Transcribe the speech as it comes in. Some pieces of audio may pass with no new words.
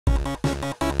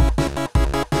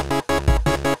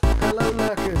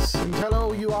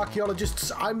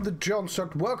archaeologists. I'm the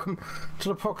Johnstruct. Welcome to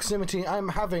the proximity. I'm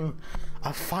having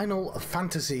a Final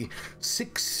Fantasy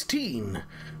 16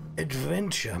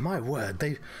 adventure. My word,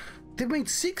 they've made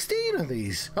 16 of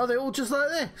these. Are they all just like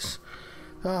this?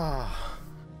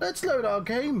 Let's load our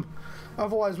game.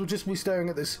 Otherwise, we'll just be staring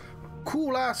at this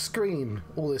cool-ass screen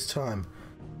all this time.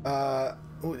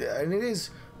 And it's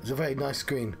a very nice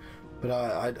screen, but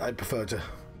I'd prefer to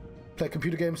play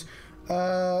computer games. There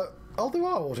are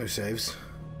autosaves.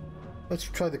 Let's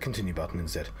try the continue button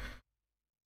instead.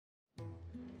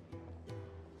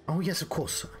 Oh yes, of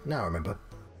course. Now I remember.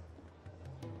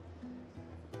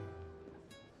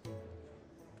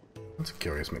 That's a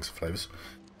curious mix of flavours.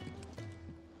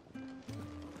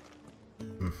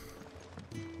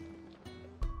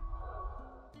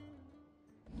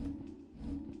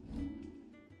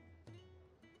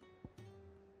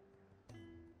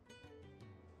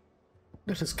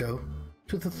 Let us go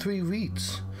to the Three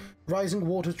Reeds. Rising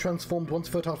water transformed once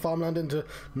fertile farmland into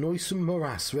noisome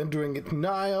morass, rendering it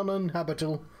nigh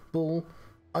uninhabitable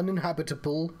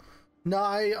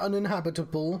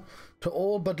to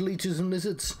all but leeches and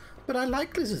lizards. But I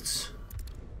like lizards.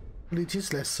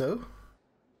 Leeches less so.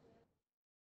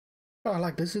 But I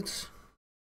like lizards.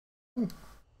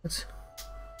 Let's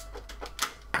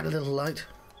add a little light.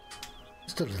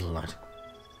 Just a little light.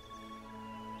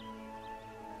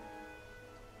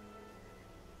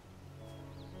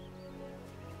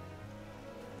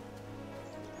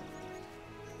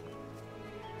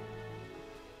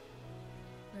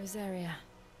 Rosaria.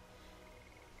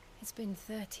 It's been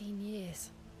 13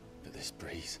 years. But this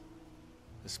breeze,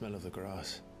 the smell of the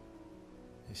grass,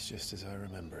 it's just as I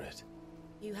remember it.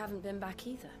 You haven't been back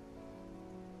either.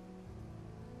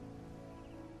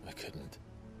 I couldn't.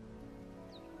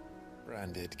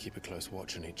 Bran did keep a close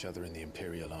watch on each other in the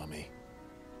Imperial Army.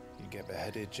 You'd get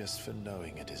beheaded just for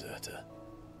knowing a deserter.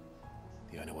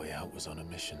 The only way out was on a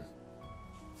mission.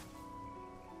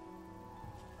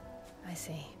 I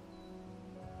see.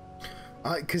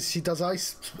 Because she does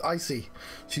icy.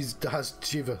 She has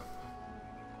shiver.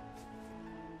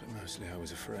 But mostly I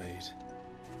was afraid.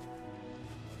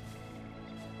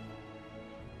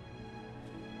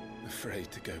 Afraid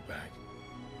to go back.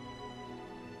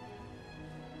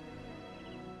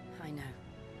 I know.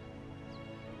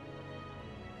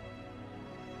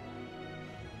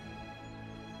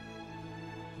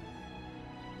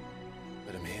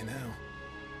 But I'm here now.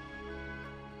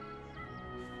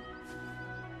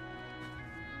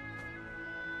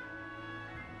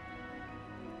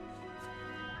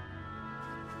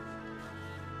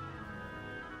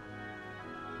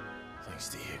 Thanks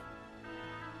to you.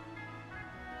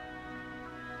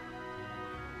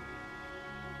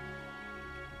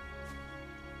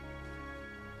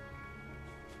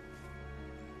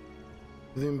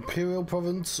 The Imperial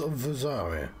Province of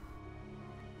Rosaria.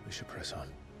 We should press on.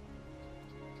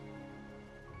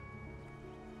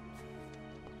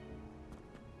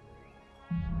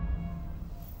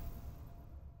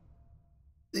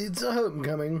 It's a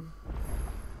homecoming.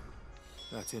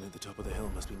 That inn at the top of the hill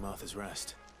must be Martha's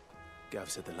Rest. Gav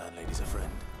said the landlady's a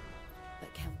friend.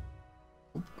 But can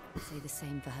say the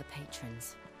same for her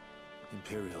patrons.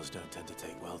 Imperials don't tend to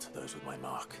take well to those with my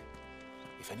mark.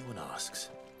 If anyone asks,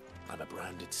 I'm a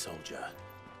branded soldier,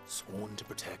 sworn to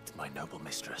protect my noble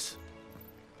mistress.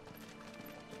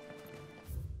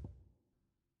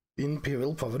 The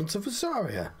Imperial Province of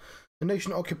Rosaria, a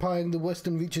nation occupying the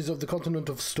western reaches of the continent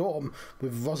of Storm,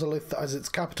 with Rosalith as its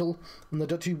capital, and the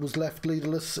duchy was left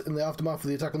leaderless in the aftermath of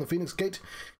the attack on the Phoenix Gate.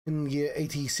 In the year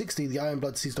 8060, the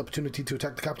Ironbloods seized opportunity to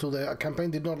attack the capital. Their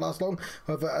campaign did not last long,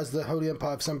 however, as the Holy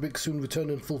Empire of Sandbreak soon returned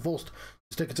in full force to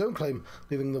stake its own claim,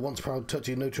 leaving the once proud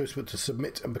duchy no choice but to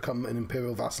submit and become an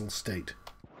imperial vassal state.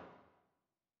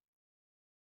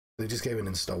 They just came in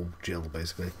and stole Jill,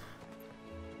 basically.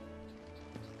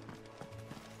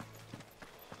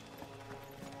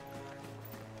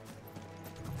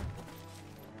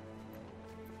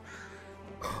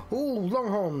 Oh,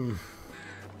 Longhorn!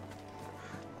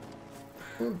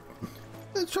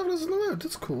 There's travelers on the road,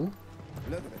 that's cool.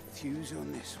 Look at the fuse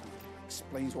on this one.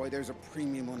 Explains why there's a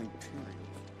premium on Imperial.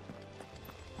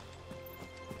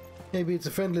 Maybe it's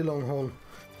a friendly Longhorn.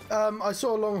 I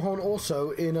saw a Longhorn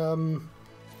also in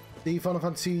the Final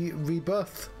Fantasy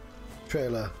Rebirth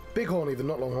trailer. Bighorn even,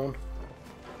 not Longhorn.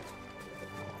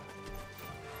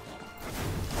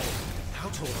 How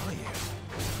tall are you?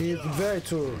 He is very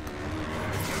tall.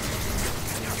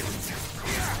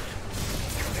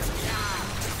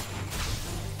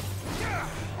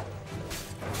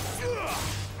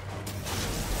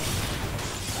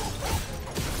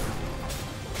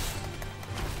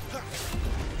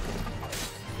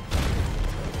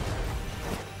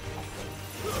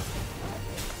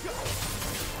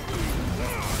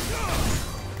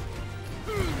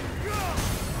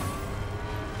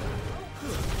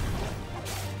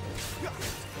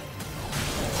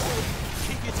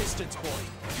 distance, boy.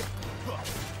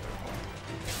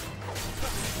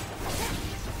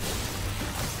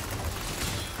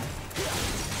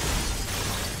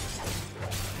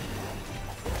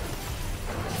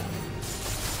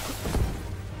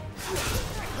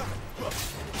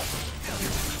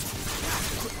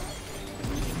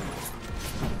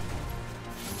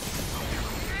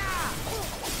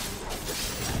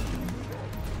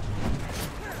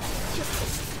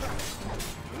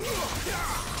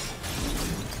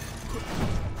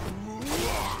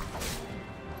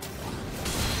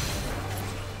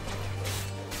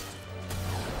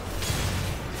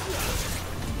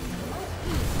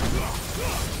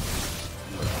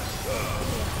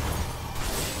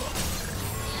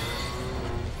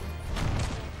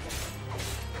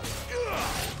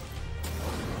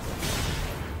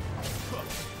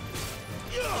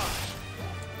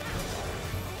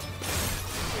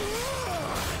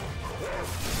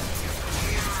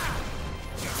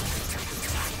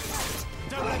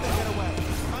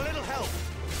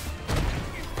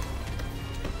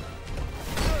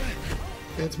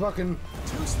 It's bucking.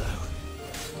 Too slow.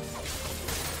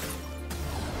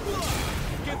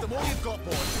 Give them all you've got,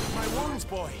 boy. My wounds,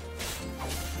 boy.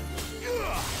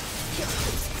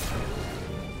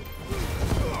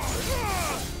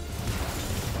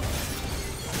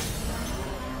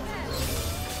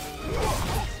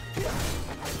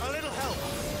 A little help.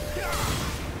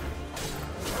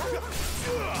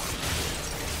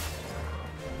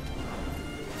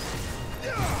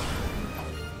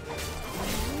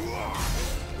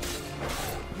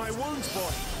 My wounds,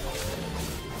 boy.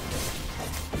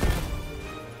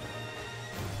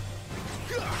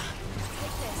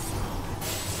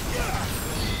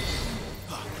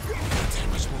 Can't take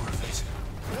much more of it.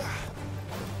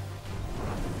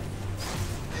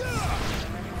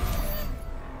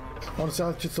 Honestly,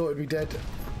 I just thought it'd be dead.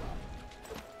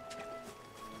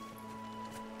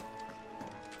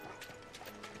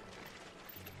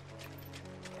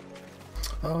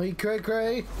 Oh, he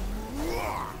cray.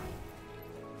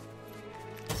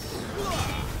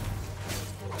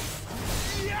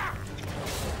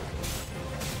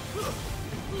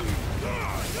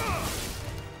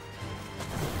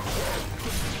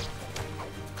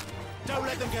 Don't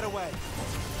let them get away.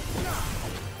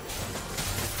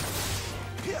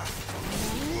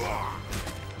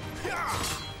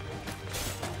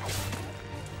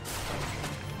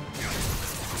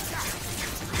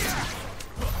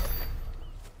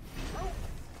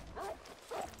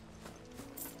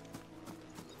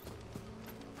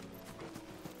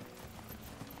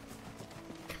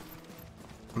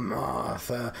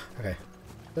 Martha. Okay.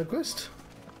 Third quest.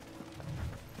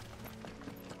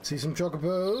 See some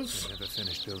chocobos. Never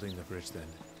finished building the bridge then.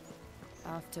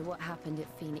 After what happened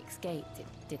at Phoenix Gate, it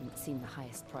didn't seem the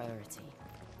highest priority.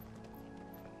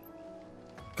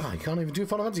 God, you can't even do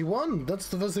Final Fantasy 1. That's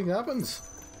the first thing that happens.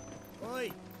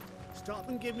 Oi! Stop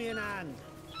and give me an hand.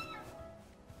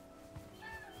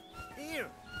 Here,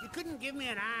 you couldn't give me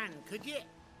an hand, could you?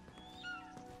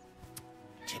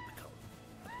 Typical.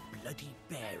 A bloody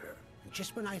bearer.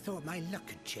 Just when I thought my luck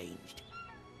had changed.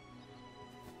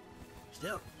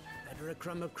 Still, better a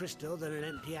crumb of crystal than an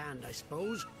empty hand, I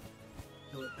suppose.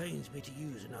 Though it pains me to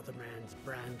use another man's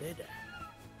branded.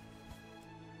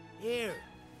 Here,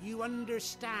 you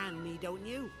understand me, don't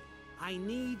you? I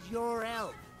need your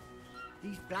help.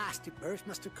 These blasted birds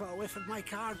must have caught a whiff of my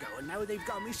cargo, and now they've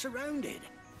got me surrounded.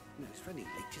 No, it's funny,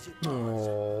 late as it was.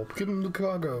 Oh, give him the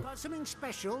cargo. Got something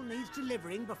special needs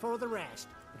delivering before the rest,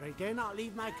 but I dare not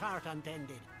leave my cart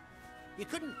untended. You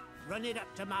couldn't run it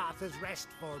up to Martha's Rest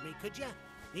for me, could you?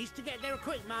 Needs to get there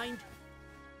quick, mind.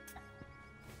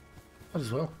 Might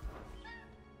as well.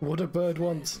 What a bird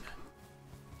wants.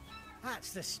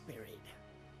 That's the spirit.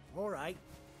 All right.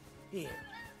 Here.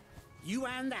 You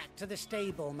hand that to the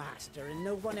stable master and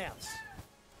no one else.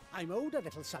 I'm owed a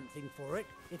little something for it.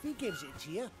 If he gives it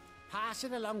to you, pass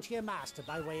it along to your master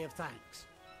by way of thanks.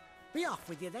 Be off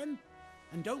with you then,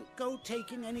 and don't go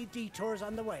taking any detours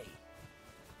on the way.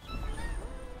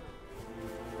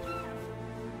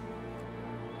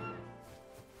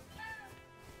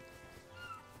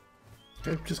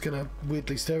 I'm just gonna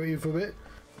weirdly stare at you for a bit.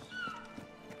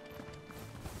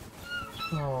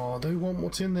 Oh, do you want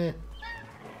what's in there?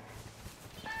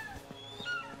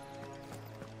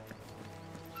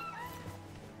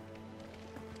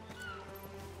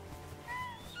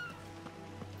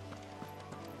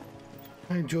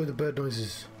 I enjoy the bird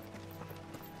noises.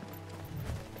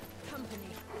 Company.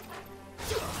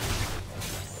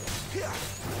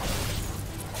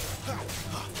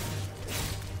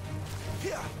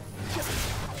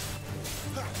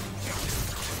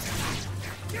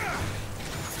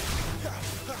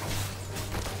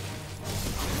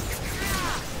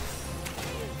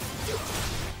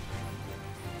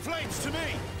 Blades to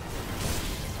me!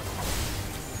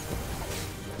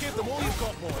 Give them all you've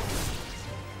got, boys.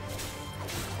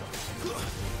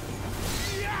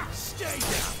 Yeah! Stay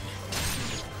down!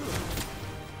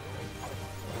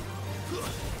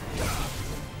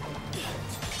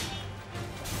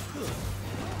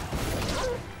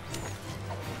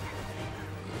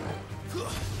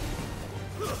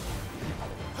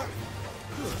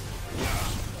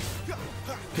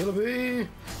 Killer bee!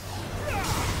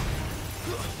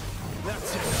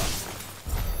 That's enough.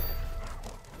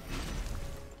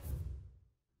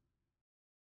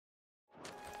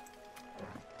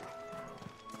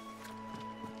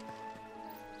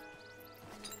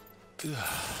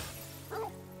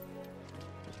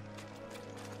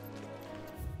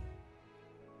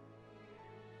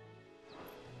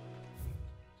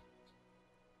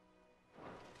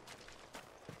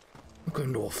 I'll go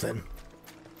north then.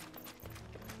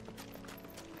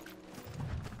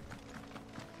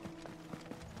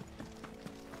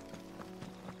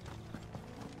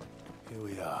 Here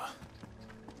we are.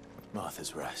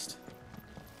 Martha's Rest.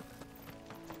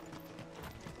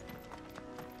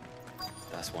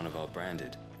 That's one of our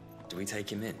branded. Do we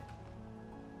take him in?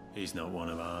 He's not one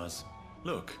of ours.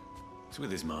 Look, he's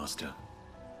with his master.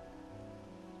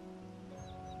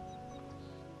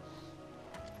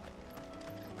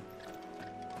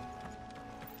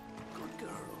 Good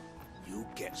girl. You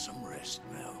get some rest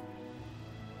now.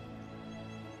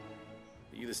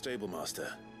 Are you the stable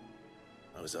master?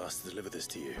 I was asked to deliver this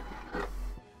to you.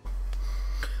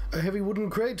 A heavy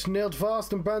wooden crate, nailed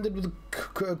fast and branded with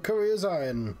a courier's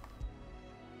iron.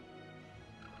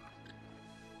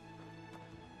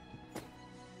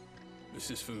 This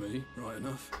is for me, right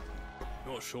enough.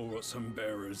 Not sure what some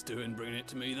bearer's doing bringing it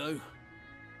to me, though.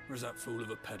 Where's that fool of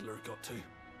a peddler got to?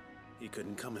 He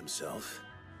couldn't come himself.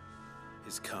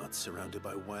 His cart's surrounded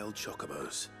by wild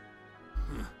chocobos.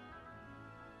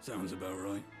 Sounds about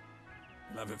right.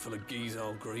 I'll have it full of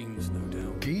Gizal greens, no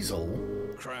doubt.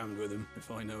 Giesel? Crammed with him, if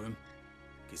I know him.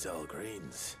 Gizal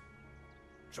greens.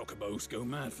 Chocobos go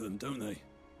mad for them, don't they?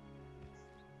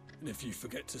 And if you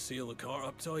forget to seal the cart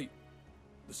up tight,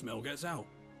 the smell gets out,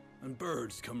 and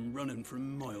birds come running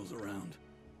from miles around.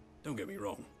 Don't get me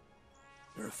wrong.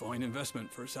 They're a fine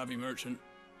investment for a savvy merchant,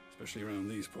 especially around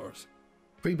these parts.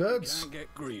 Free birds? Can't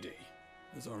get greedy,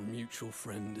 as our mutual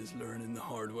friend is learning the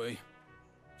hard way.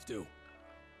 Still,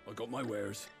 I got my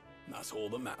wares, and that's all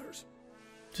that matters.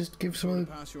 Just give some of the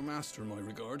Pass your master my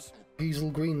regards.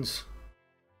 Giesel greens.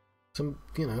 Some,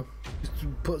 you know,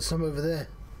 just put some over there.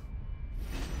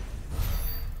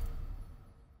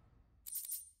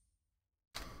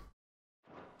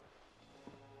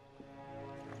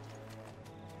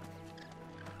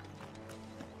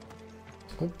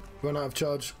 Oh, run out of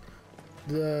charge.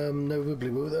 No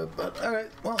wibbly woo there, but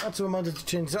alright, well, that's a reminder to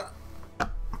change that.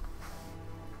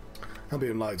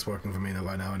 Ambient light's working for me though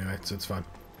right now anyway, so it's fine.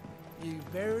 You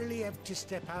barely have to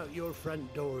step out your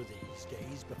front door these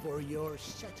days before you're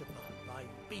set upon by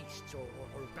beasts or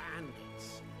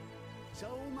bandits.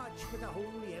 So much for the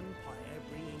Holy Empire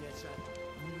bringing us a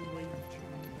new age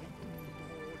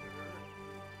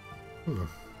order.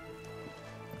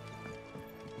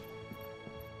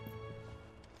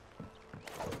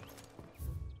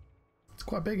 It's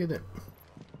quite big, isn't it?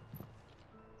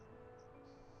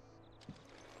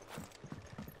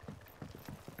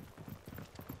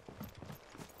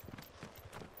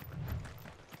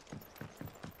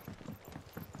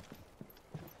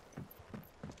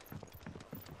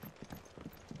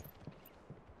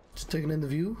 Just taking in the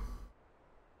view.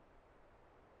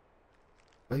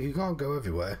 Like, you can't go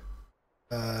everywhere.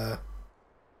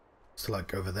 It's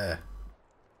like over there.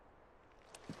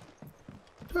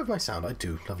 Do I have my sound? I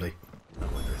do. Lovely. I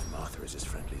wonder if Martha is as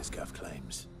friendly as Gav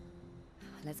claims.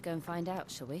 Let's go and find out,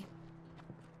 shall we?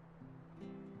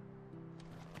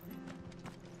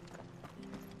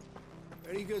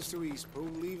 Any goods to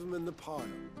Eastpool, leave them in the pile.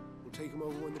 We'll take them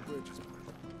over when the bridge is back.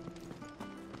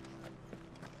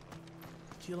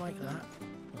 Do you like that?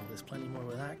 Well, there's plenty more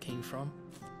where that came from.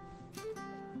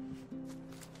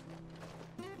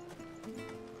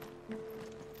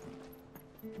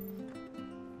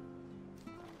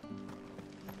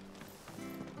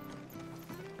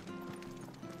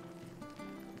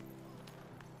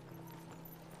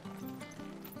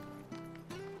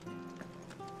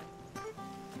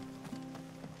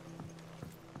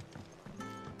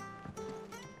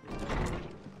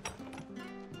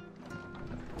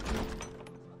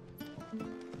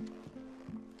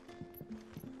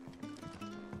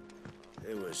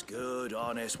 It was good,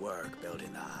 honest work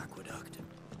building that aqueduct.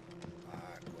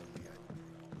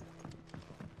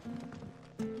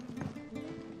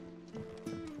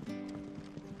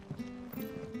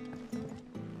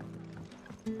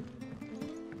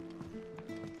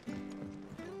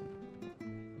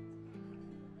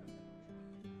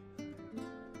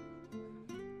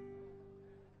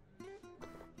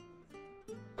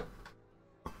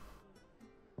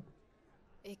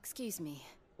 Excuse me.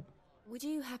 Would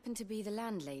you happen to be the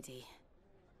landlady?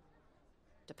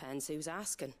 Depends who's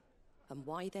asking, and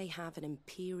why they have an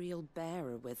Imperial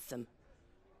bearer with them.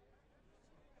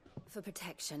 For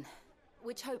protection,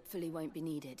 which hopefully won't be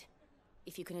needed.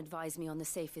 If you can advise me on the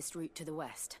safest route to the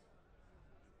west.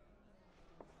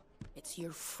 It's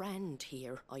your friend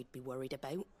here I'd be worried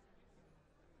about.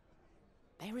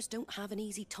 Bearers don't have an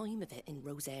easy time of it in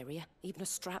Rose area. Even a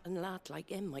Stratton lad like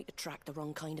him might attract the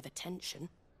wrong kind of attention.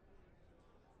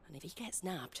 And if he gets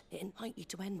nabbed, it ain't likely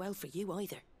to end well for you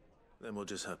either. Then we'll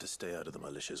just have to stay out of the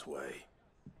malicious way.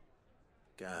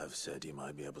 Gav said you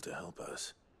might be able to help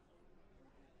us.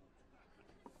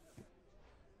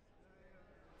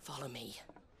 Follow me.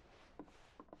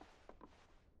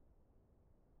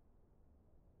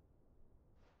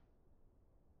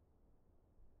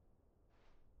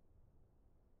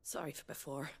 Sorry for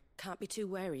before. Can't be too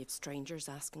wary of strangers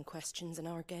asking questions in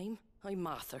our game. I'm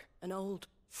Martha, an old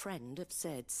friend of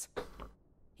Sid's.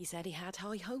 He said he had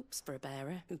high hopes for a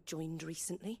bearer who joined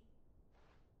recently.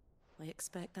 I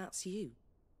expect that's you.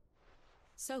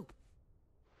 So,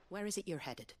 where is it you're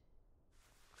headed?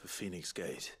 For Phoenix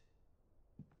Gate.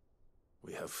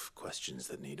 We have questions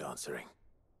that need answering.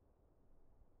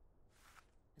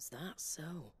 Is that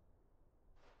so?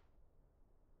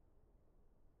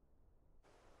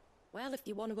 Well, if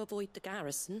you want to avoid the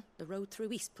garrison, the road through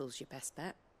Eastpool's your best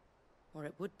bet. Or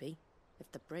it would be, if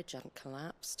the bridge hadn't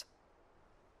collapsed.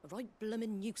 A right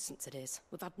bloomin' nuisance it is.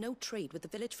 We've had no trade with the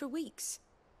village for weeks.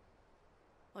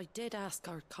 I did ask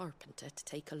our carpenter to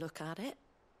take a look at it.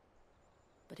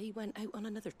 But he went out on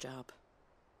another job,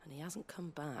 and he hasn't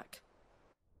come back.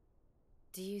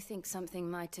 Do you think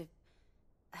something might have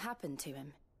happened to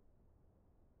him?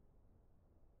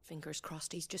 Fingers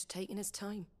crossed he's just taking his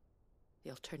time. The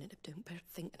alternative don't bear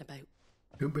thinking about.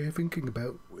 Don't bear thinking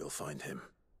about. We'll find him.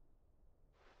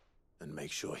 And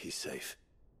make sure he's safe.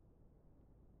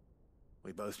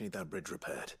 We both need that bridge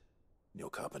repaired. Your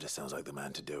carpenter sounds like the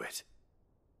man to do it.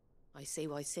 I see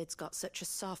why Sid's got such a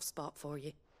soft spot for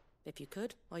you. If you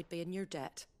could, I'd be in your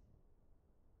debt.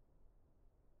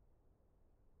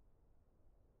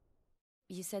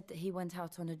 You said that he went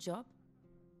out on a job?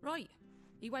 Right.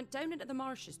 He went down into the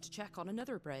marshes to check on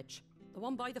another bridge. The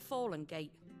one by the Fallen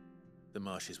Gate. The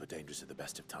marshes were dangerous at the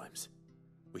best of times.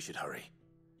 We should hurry.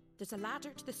 There's a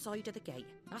ladder to the side of the gate.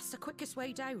 That's the quickest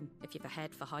way down, if you've a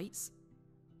head for heights.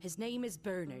 His name is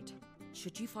Bernard.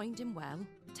 Should you find him well,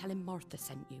 tell him Martha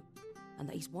sent you, and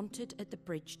that he's wanted at the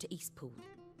bridge to Eastpool.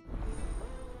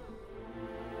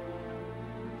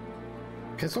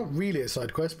 Okay, it's not really a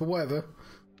side quest, but whatever.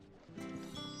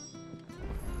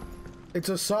 It's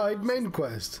a side main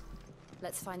quest.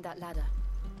 Let's find that ladder.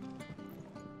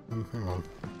 Hang on.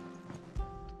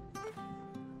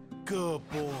 Good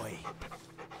boy.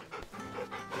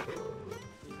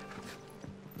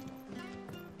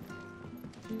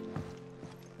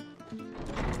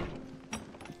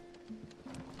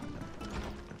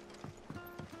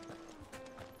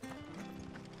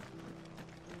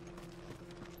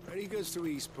 When he goes to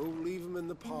Eastpool, leave him in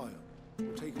the pile.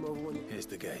 We'll take him over when you... Here's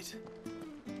the gate.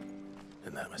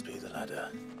 And that must be the ladder.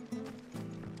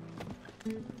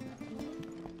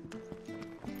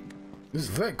 This is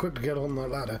very quick to get on that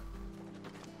ladder.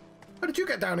 How did you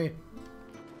get down here?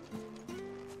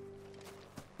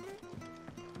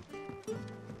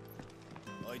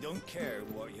 I don't care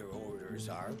what your orders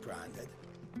are, Brandon.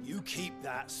 You keep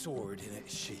that sword in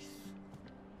its sheath.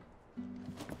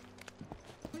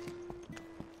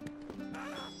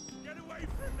 Get away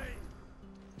from me!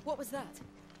 What was that?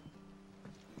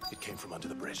 It came from under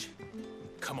the bridge.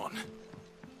 Come on.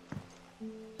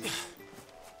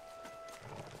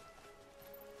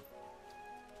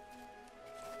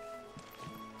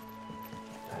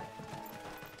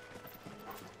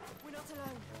 We're not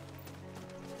alone.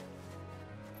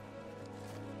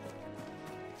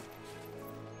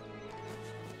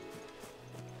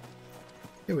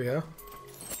 Here we are.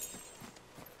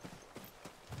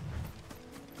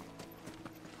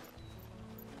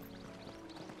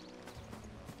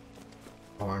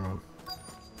 Oh, hang on.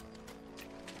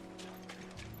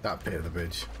 That bit of the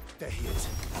bridge. There he is.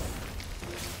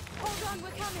 Hold on, we're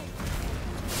coming.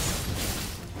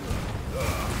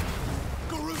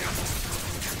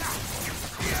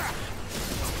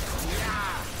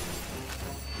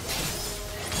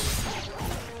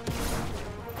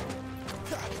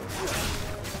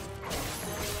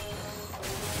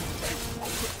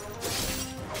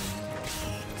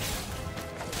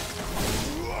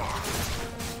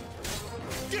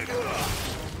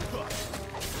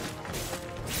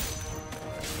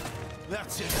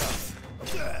 That's enough.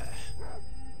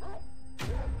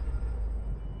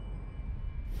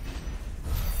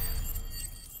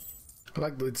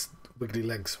 like its wiggly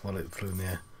legs while it flew in the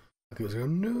air. Like it was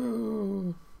going,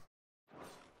 no!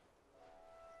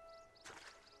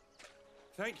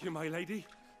 Thank you, my lady.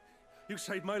 You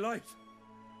saved my life.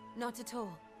 Not at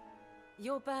all.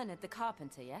 You're Bernard the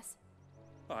carpenter, yes?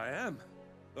 I am.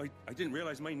 I didn't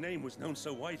realize my name was known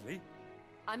so widely.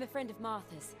 I'm a friend of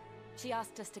Martha's. She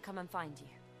asked us to come and find you.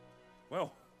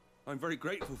 Well, I'm very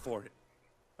grateful for it.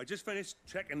 I just finished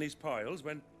checking these piles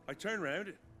when I turn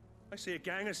around. I see a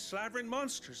gang of slavering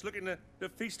monsters looking to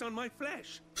feast on my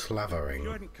flesh. Slavering? If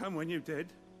you hadn't come when you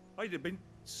did, I'd have been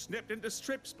snipped into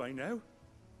strips by now.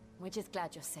 We're just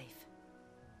glad you're safe.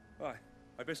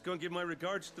 I best go and give my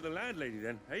regards to the landlady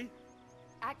then, eh?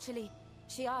 Actually,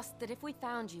 she asked that if we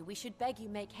found you, we should beg you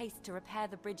make haste to repair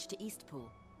the bridge to Eastpool.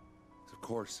 Of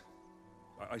course.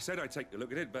 I said I'd take a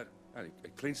look at it, but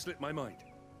it clean slipped my mind.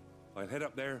 I'll head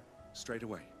up there straight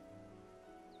away.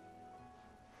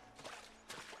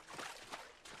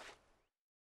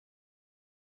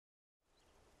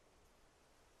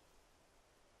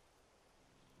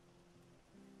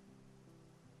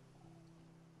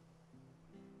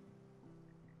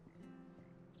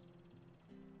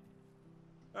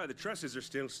 The trusses are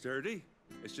still sturdy.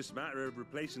 It's just a matter of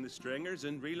replacing the stringers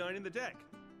and relining the deck.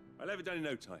 I'll have it done in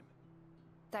no time.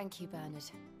 Thank you, Bernard.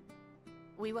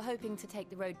 We were hoping to take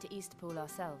the road to Eastpool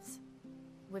ourselves.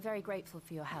 We're very grateful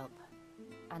for your help.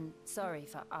 And sorry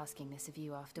for asking this of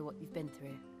you after what you've been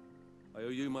through. I owe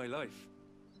you my life.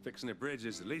 Fixing a bridge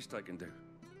is the least I can do.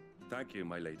 Thank you,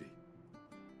 my lady.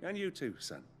 And you too,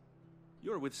 son.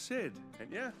 You're with Sid,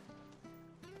 ain't ya?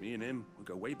 Me and him will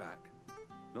go way back.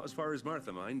 Not as far as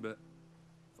Martha, mind, but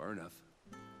far enough.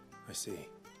 I see.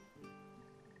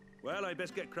 Well, I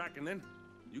best get cracking then.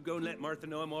 You go and let Martha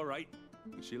know I'm all right,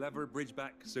 and she'll have her bridge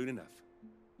back soon enough.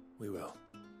 We will.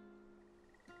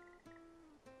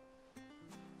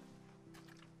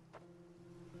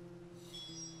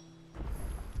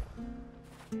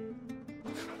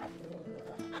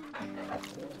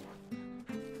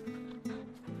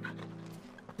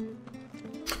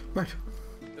 Right.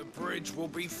 The bridge will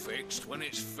be fixed when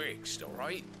it's fixed, all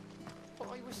right? But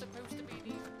I was supposed to be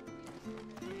the...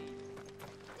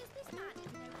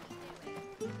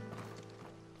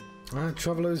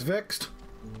 Traveller's vexed.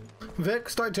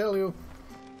 Vexed, I tell you.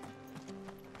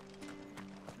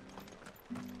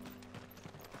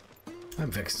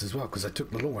 I'm vexed as well because I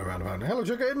took the long way round. Hello,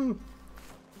 chicken!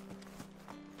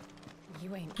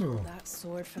 You ain't pulled that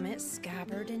sword from its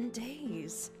scabbard in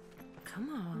days. Come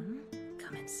on,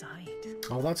 come inside.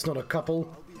 Oh, that's not a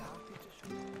couple.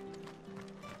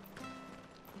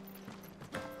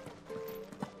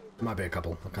 Might be a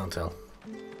couple, I can't tell.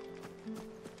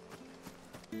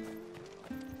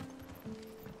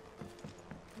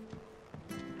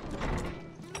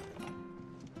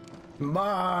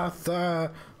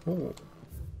 Martha! Oh.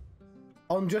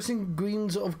 On dressing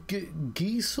greens of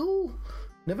Giesel?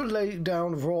 Never lay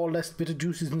down raw lest bitter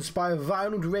juices inspire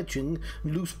violent retching,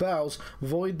 loose bowels,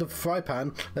 void the fry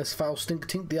pan, lest foul stink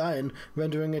tink the iron,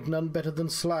 rendering it none better than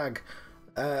slag.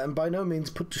 And by no means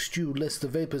put to stew, lest the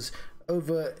vapours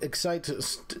over-excite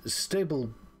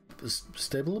stable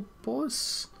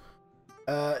boys?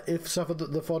 If suffered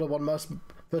the fodder, one must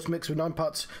first mix with 9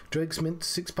 parts Drake's mint,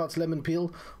 6 parts lemon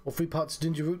peel, or 3 parts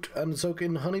ginger root, and soak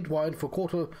in honeyed wine for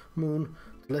quarter moon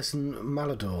to lessen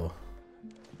malodor.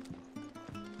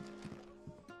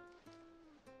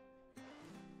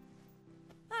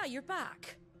 Ah, you're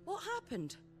back. What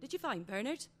happened? Did you find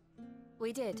Bernard?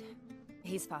 We did.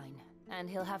 He's fine, and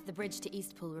he'll have the bridge to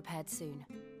Eastpool repaired soon.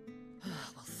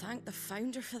 Well, thank the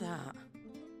founder for that.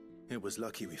 It was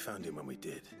lucky we found him when we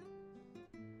did.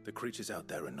 The creatures out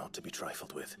there are not to be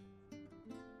trifled with.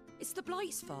 It's the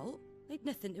Blight's fault. They'd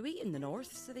nothing to eat in the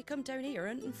north, so they come down here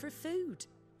hunting for food.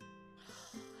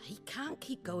 He can't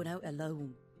keep going out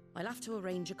alone. I'll have to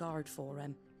arrange a guard for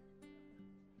him.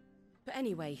 But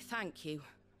anyway, thank you.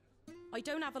 I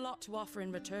don't have a lot to offer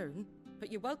in return,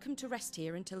 but you're welcome to rest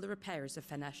here until the repairs are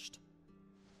finished.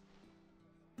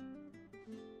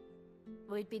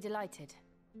 We'd be delighted.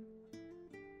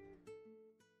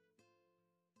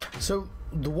 So,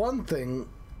 the one thing...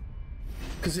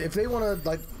 Because if they want to,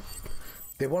 like...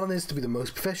 They want this to be the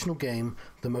most professional game,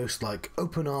 the most, like,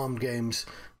 open-armed games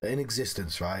in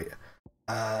existence, right?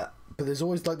 But there's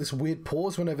always, like, this weird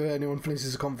pause whenever anyone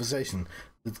finishes a conversation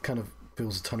that kind of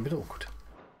feels a tiny bit awkward.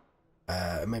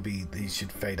 Maybe these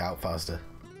should fade out faster.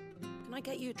 Can I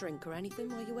get you a drink or anything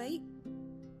while you wait?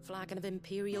 Flagon of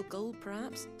Imperial Gold,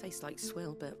 perhaps? Tastes like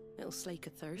swill, but it'll slake a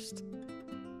thirst.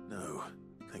 No,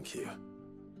 thank you.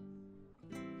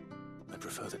 I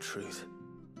prefer the truth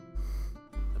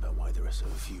about why there are so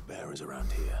few bearers around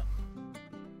here.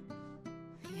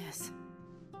 Yes.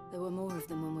 There were more of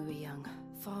them when we were young.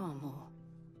 Far more.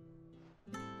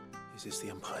 Is this the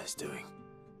Empire's doing?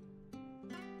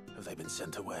 Have they been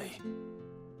sent away?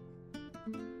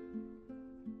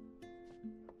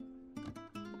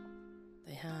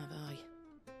 They have, aye.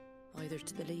 Either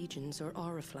to the Legions or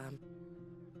Oriflamme.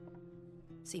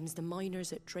 Seems the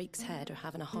miners at Drake's Head are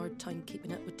having a hard time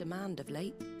keeping up with demand of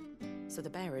late, so the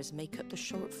bearers make up the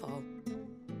shortfall.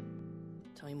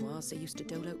 Time was they used to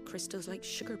dole out crystals like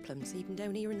sugar plums even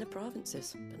down here in the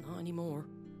provinces, but not anymore.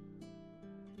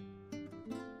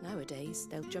 Nowadays,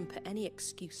 they'll jump at any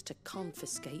excuse to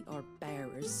confiscate our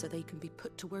bearers so they can be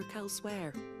put to work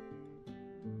elsewhere.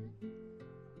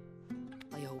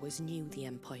 I always knew the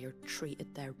Empire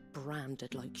treated their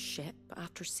branded like shit, but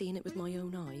after seeing it with my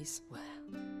own eyes, well...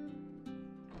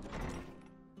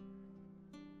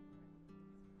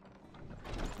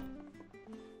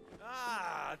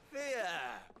 Ah, Thea!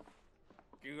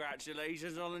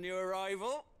 Congratulations on the new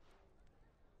arrival.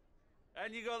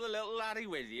 And you got the little laddie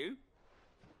with you?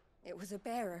 It was a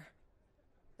bearer.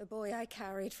 The boy I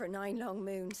carried for 9 long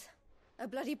moons. A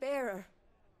bloody bearer.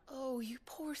 Oh, you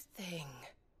poor thing.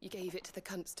 You gave it to the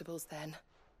constables then?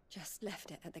 Just left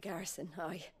it at the garrison,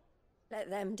 aye. Let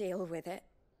them deal with it.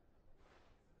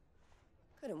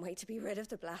 Couldn't wait to be rid of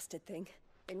the blasted thing.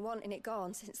 Been wanting it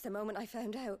gone since the moment I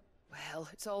found out. Well,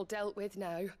 it's all dealt with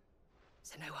now.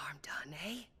 So no harm done,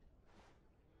 eh?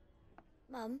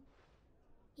 Mum,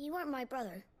 you weren't my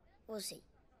brother, was he?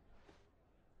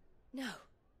 No.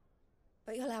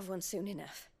 But you'll have one soon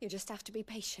enough. You just have to be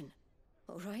patient.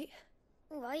 All right?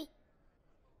 All right.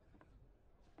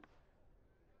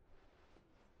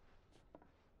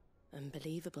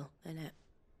 Unbelievable, innit?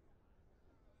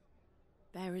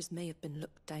 Bearers may have been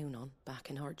looked down on back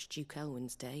in Archduke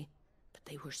Elwin's day, but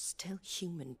they were still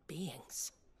human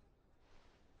beings.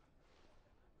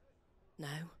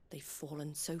 Now they've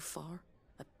fallen so far,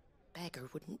 a beggar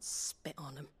wouldn't spit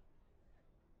on them.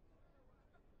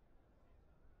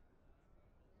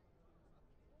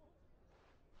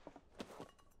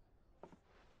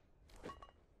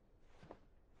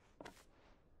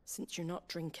 Since you're not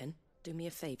drinking, do me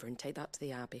a favour and take that to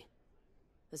the Abbey.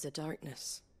 There's a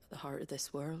darkness at the heart of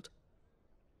this world,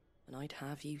 and I'd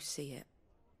have you see it.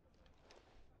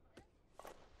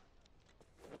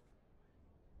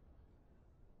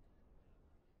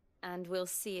 And we'll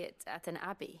see it at an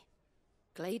abbey?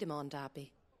 Glademond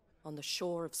Abbey, on the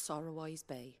shore of Sorrowise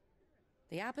Bay.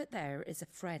 The abbot there is a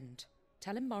friend.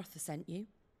 Tell him Martha sent you,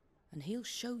 and he'll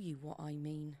show you what I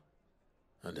mean.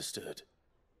 Understood.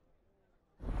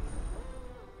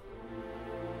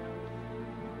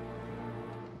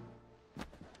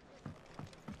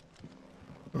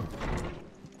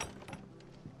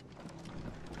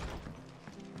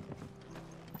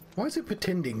 Why is it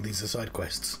pretending these are side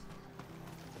quests?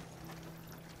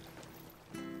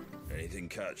 Anything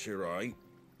catch your eye?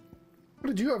 What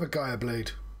did you have a Gaia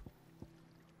blade?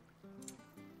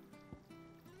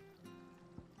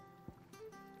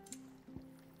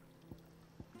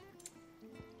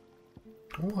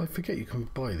 Oh, I forget you can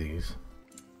buy these.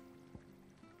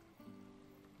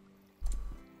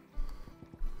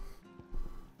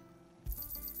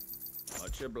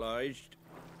 Much obliged.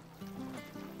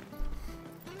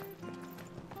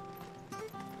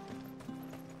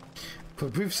 For a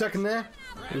brief second there,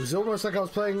 it was almost like I was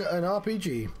playing an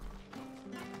RPG.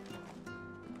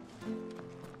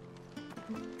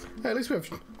 Hey, at least we have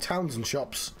towns and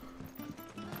shops.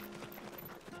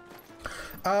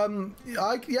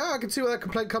 I can see where that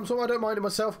complaint comes from. I don't mind it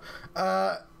myself.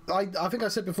 I think I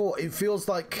said before, it feels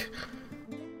like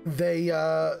they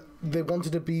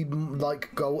wanted to be like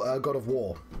God of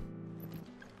War.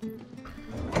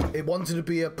 It wanted to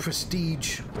be a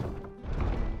prestige,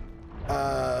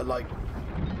 like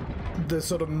the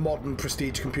sort of modern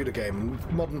prestige computer game.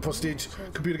 Modern prestige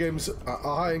computer games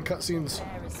are high in cutscenes.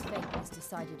 Sarah's fate was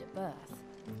decided at birth.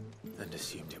 And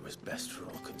assumed it was best for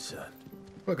all concerned.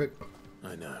 Okay.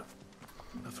 I know.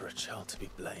 But for a child to be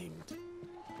blamed,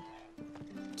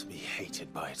 to be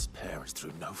hated by its parents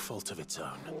through no fault of its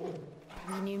own.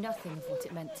 We knew nothing of what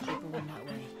it meant to be born that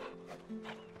way,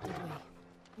 did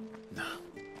we? No.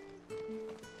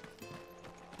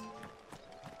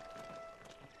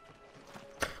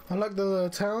 I like the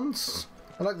towns.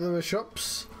 I like the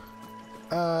shops.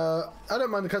 I don't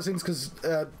mind the cutscenes because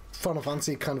Final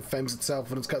Fantasy kind of fames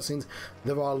itself on its cutscenes.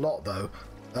 There are a lot though.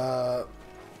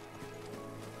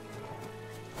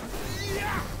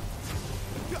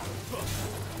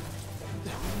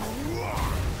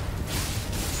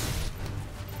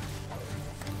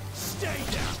 Stay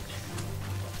down!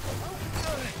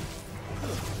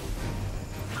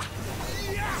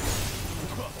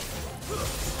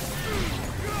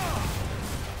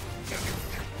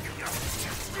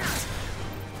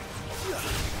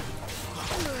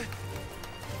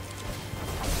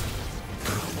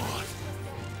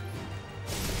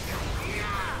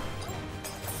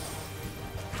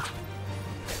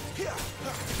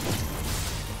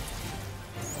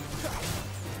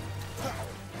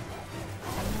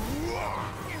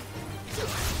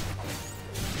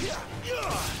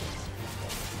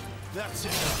 That's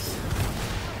it.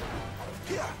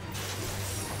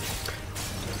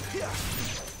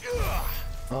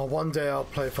 Oh, one day I'll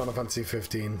play Final Fantasy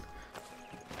 15.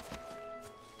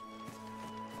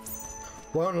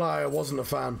 Won't lie, I wasn't a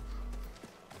fan.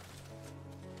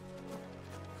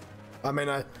 I mean,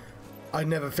 I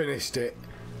never finished it,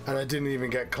 and I didn't even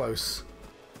get close.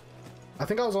 I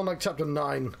think I was on like chapter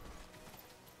 9.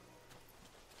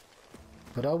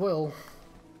 But I will.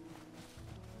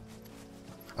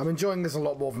 I'm enjoying this a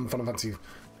lot more than Final Fantasy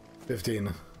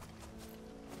 15.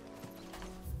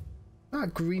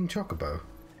 That green chocobo.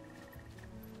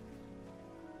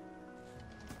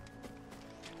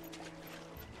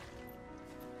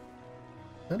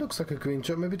 That looks like a green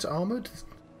chocobo. Maybe it's armored?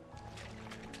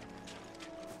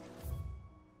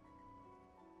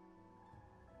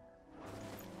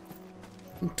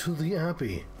 To the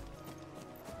Abbey.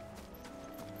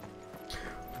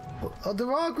 Oh,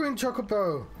 there are green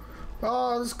chocobo.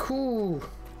 Oh, that's cool.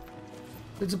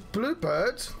 It's a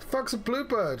bluebird. The fuck's a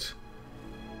bluebird?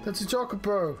 That's a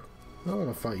chocobo. I don't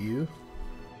want to fight you.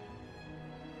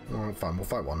 Alright, fine. We'll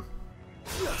fight one.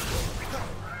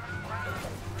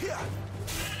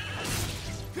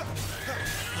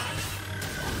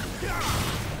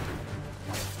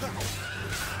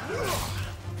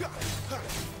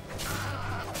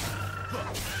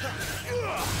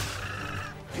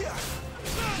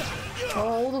 Oh,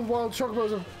 all the wild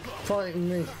chocobos are fighting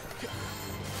me.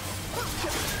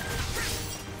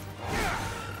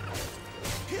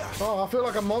 Oh, I feel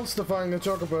like a monster fighting the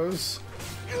chocobos.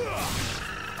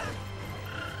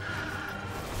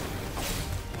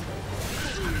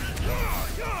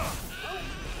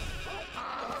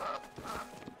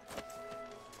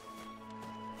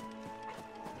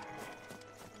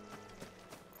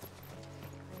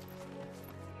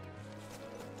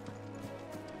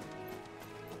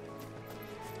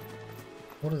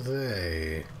 What are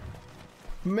they?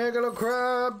 Megalo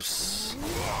crabs!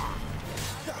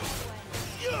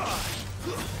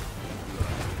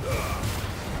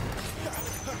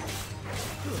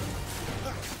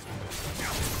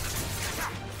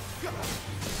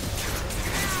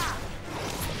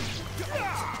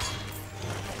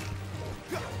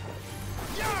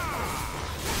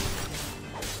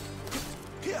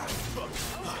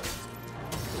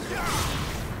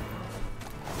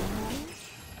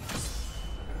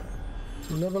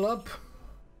 Level up.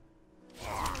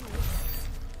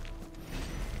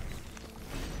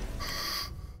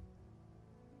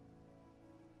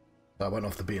 I went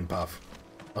off the beaten path.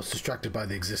 I was distracted by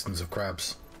the existence of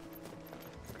crabs.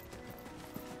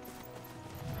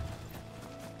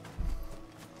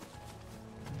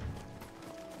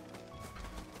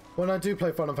 When I do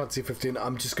play Final Fantasy 15,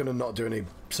 I'm just gonna not do any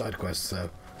side quests, so.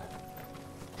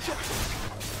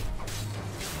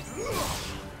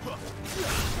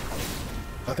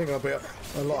 I think I'll be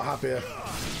a lot happier.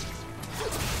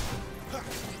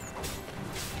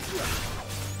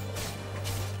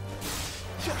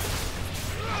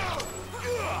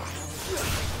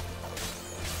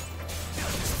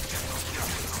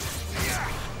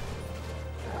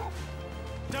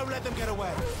 Don't let them get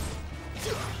away.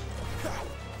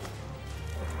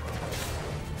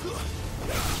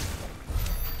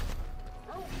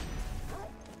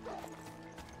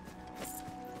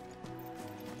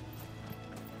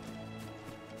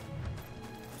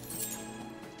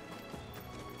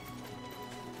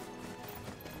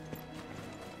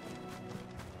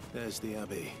 There's the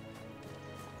Abbey.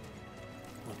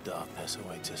 What darkness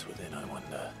awaits us within, I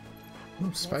wonder.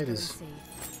 Ooh, spiders.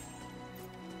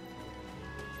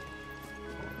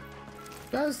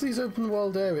 There's these open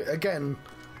world areas again,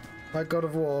 like God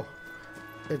of War.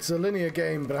 It's a linear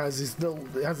game, but it has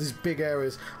these big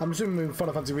areas. I'm assuming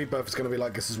Final Fantasy Rebirth is going to be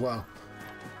like this as well.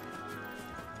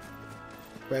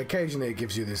 But occasionally it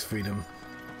gives you this freedom.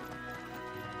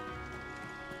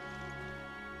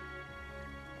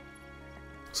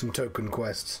 Some token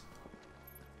quests.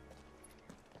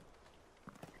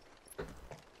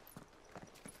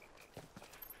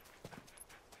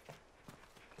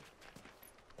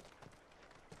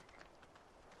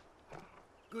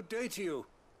 Good day to you.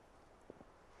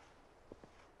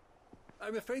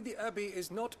 I'm afraid the Abbey is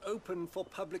not open for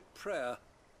public prayer.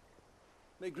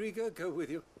 May Griga go with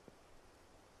you?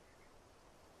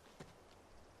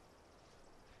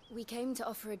 We came to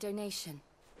offer a donation.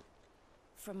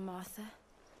 From Martha.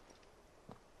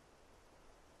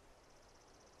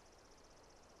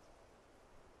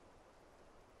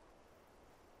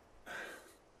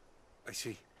 I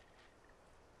see.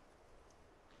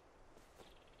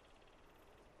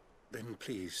 Then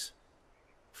please,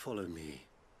 follow me.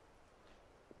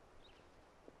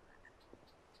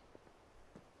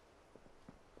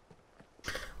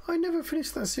 I never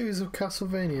finished that series of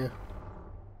Castlevania.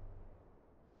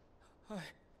 I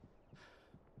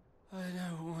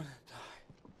don't want to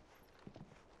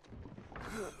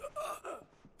die.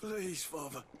 Please,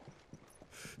 Father.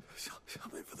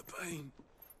 Something for the pain.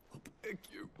 I beg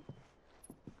you.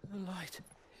 The light,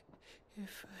 it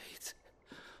fades.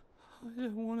 I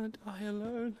don't want to die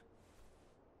alone.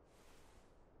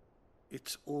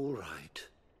 It's all right.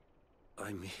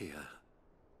 I'm here.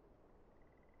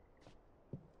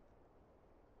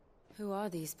 Who are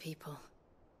these people?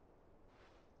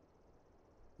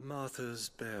 Martha's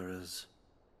bearers.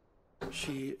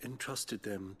 She entrusted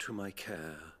them to my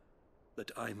care, that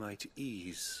I might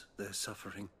ease their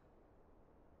suffering.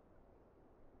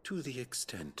 To the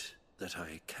extent that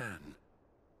I can.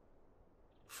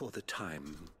 For the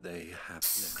time they have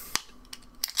left.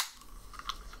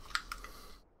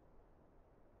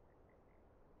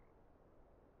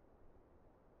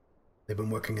 They've been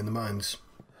working in the mines.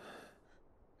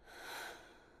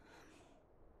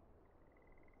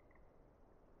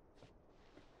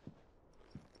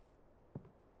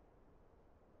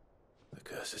 The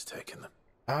curse has taken them.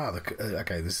 Ah,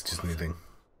 okay, this is just a new thing.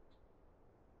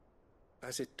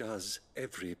 As it does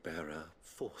every bearer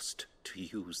forced to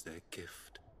use their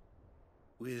gift.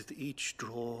 With each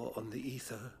draw on the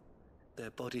ether, their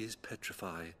bodies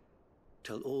petrify,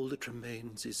 till all that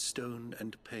remains is stone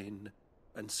and pain,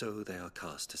 and so they are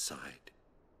cast aside.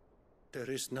 There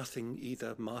is nothing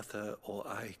either Martha or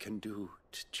I can do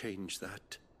to change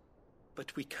that,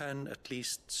 but we can at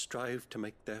least strive to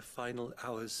make their final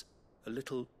hours a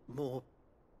little more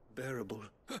bearable.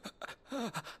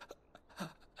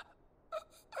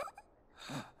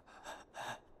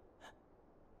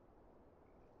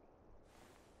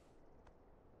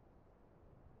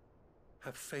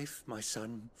 Have faith, my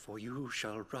son, for you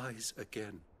shall rise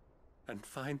again, and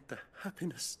find the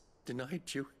happiness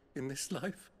denied you in this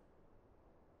life.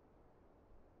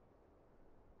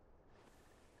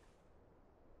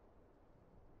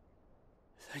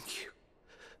 Thank you,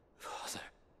 Father.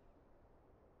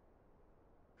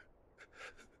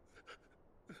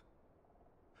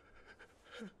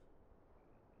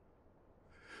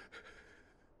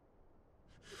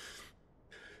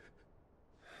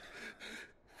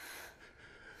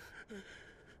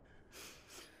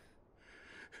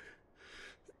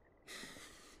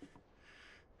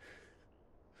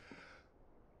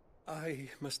 I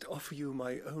must offer you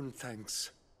my own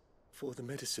thanks for the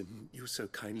medicine you so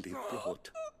kindly brought.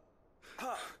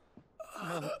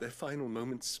 Now their final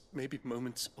moments may be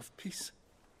moments of peace.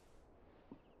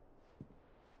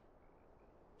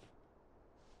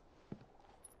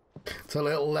 It's a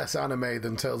little less anime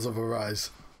than Tales of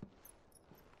Arise.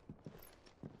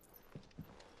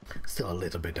 Still a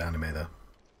little bit anime though.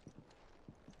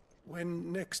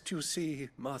 When next you see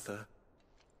Martha,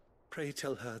 pray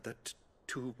tell her that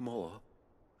 2 more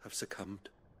have succumbed.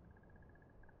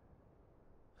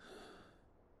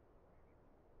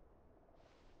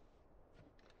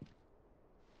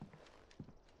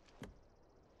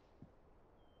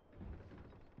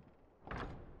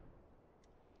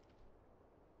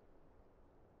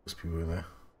 Those people were there.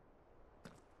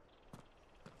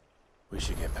 We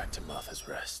should get back to Martha's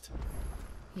Rest.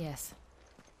 Yes,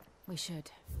 we should.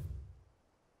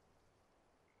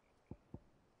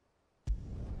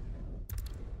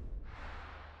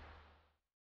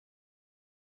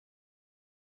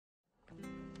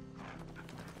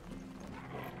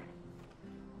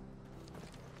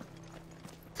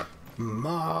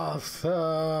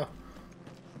 Martha!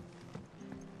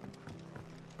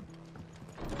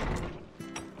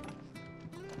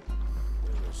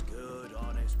 It was good,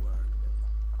 honest work.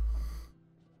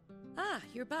 Ah,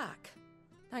 you're back.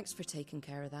 Thanks for taking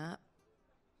care of that.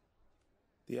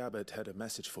 The abbot had a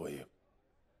message for you.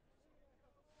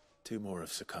 2 more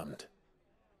have succumbed.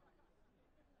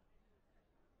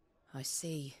 I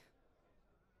see.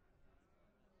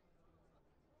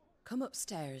 Come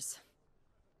upstairs.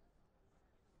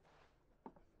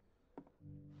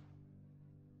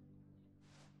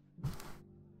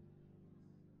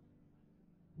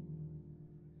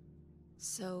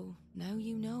 So, now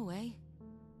you know, eh?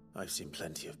 I've seen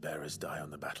plenty of bearers die on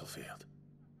the battlefield.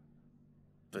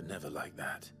 But never like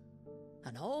that.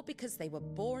 And all because they were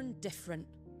born different.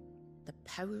 The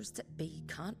powers that be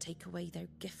can't take away their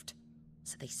gift,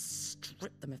 so they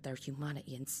strip them of their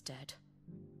humanity instead.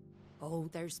 Oh,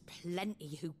 there's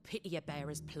plenty who pity a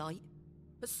bearer's plight.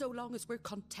 But so long as we're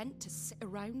content to sit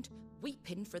around,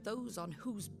 weeping for those on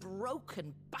whose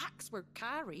broken backs we're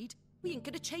carried, we ain't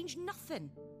gonna change nothing.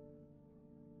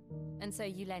 And so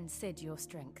you lend Sid your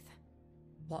strength?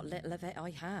 What little of it I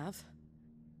have.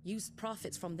 Used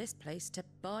profits from this place to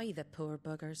buy the poor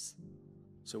buggers.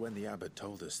 So when the abbot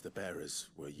told us the bearers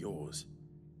were yours...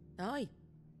 Aye,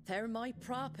 they're my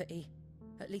property,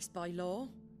 at least by law.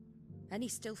 Any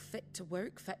still fit to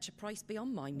work fetch a price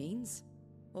beyond my means.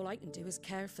 All I can do is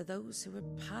care for those who are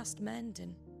past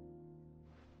mending.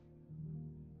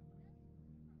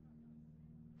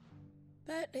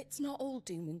 But it's not all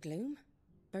doom and gloom.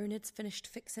 Bernard's finished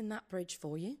fixing that bridge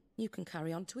for you. You can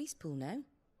carry on to Eastpool now.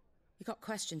 You got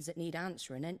questions that need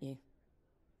answering, ain't you?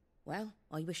 Well,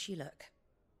 I wish you luck.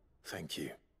 Thank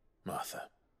you, Martha.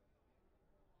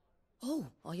 Oh,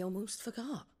 I almost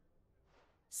forgot.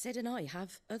 Sid and I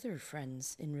have other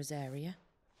friends in Rosaria.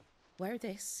 Wear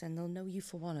this and they'll know you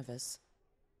for one of us.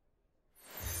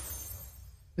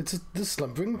 It's the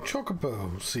slumbering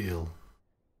chocobo seal.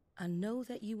 And know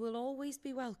that you will always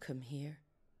be welcome here.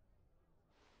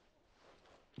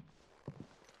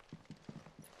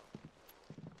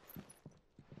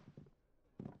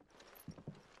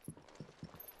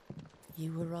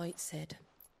 You were right, Sid.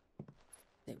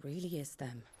 It really is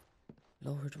them.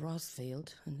 Lord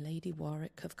Rosfield and Lady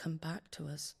Warwick have come back to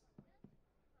us.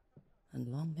 And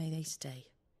long may they stay.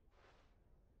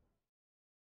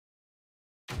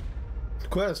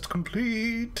 Quest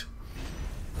complete!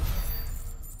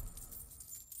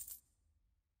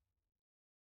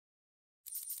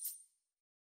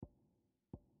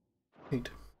 Neat.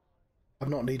 I've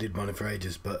not needed money for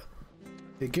ages, but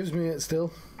it gives me it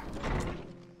still.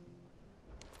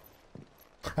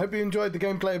 I hope you enjoyed the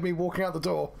gameplay of me walking out the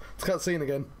door. It's cutscene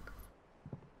again.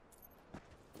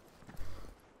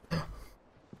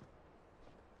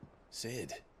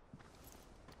 Sid.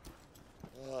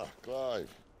 Ah, Clive.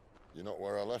 You're not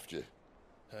where I left you.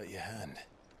 Hurt your hand.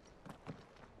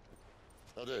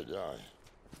 I did, aye.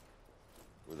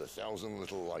 With 1,000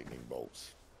 little lightning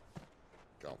bolts.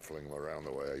 Can't fling them around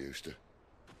the way I used to.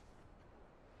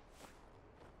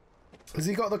 Has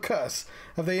he got the curse?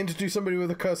 Have they introduced somebody with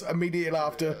a curse immediately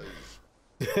after?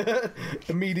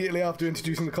 Immediately after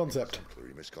introducing the concept.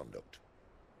 Exemplary misconduct.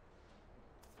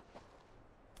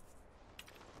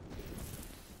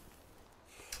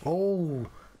 Oh,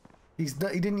 he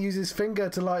didn't use his finger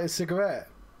to light a cigarette.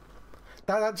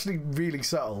 That's actually really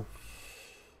subtle.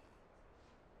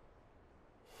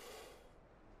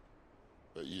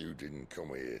 But you didn't come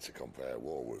here to compare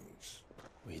war wounds.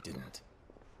 We didn't.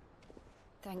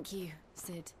 Thank you,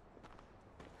 Sid.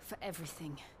 For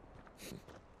everything.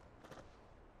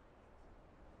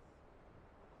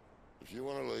 If you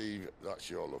want to leave, that's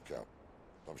your lookout.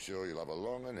 I'm sure you'll have a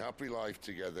long and happy life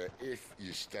together if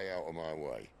you stay out of my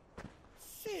way.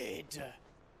 Sid!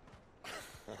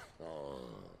 Oh.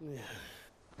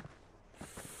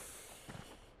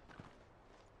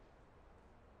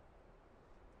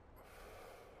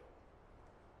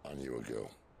 I knew a girl,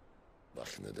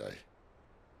 back in the day.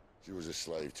 She was a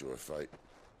slave to her fate,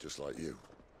 just like you.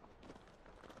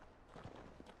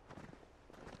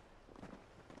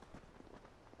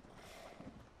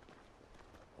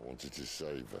 I wanted to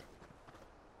save her.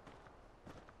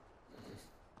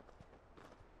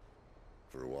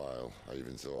 For a while, I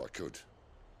even thought I could.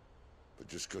 But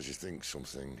just because you think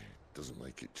something doesn't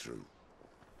make it true.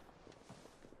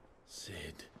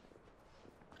 Sid.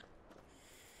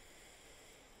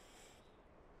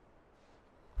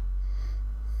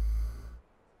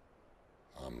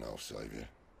 I'm no savior.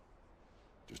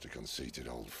 Just a conceited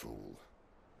old fool.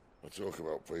 I talk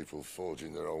about people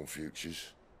forging their own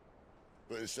futures.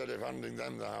 But instead of handing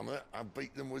them the hammer, I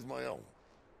beat them with my own.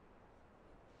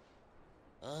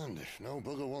 And if no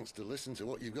bugger wants to listen to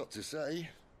what you've got to say,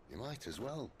 you might as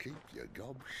well keep your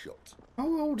gob shut. How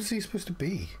old is he supposed to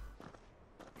be?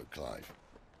 But Clive,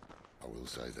 I will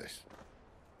say this.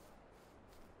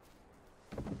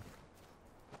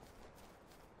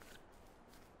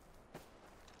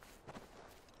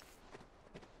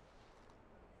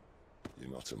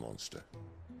 You're not a monster.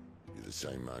 You're the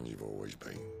same man you've always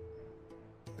been.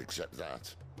 Accept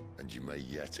that, and you may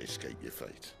yet escape your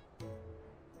fate.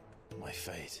 My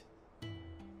fate?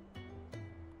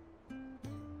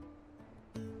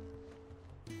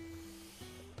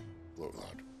 Look,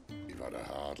 lad, you've had a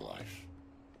hard life.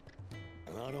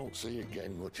 And I don't see it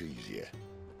getting much easier.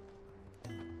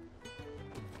 You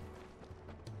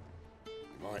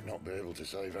might not be able to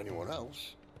save anyone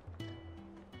else,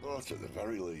 but at the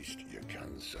very least, you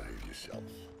can save yourself.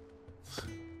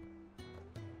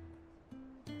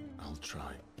 I'll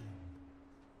try.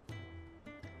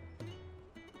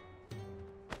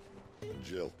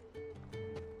 Jill.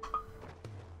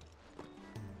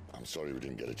 I'm sorry we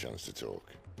didn't get a chance to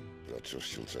talk, but I trust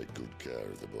she'll take good care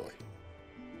of the boy.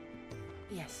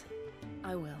 Yes,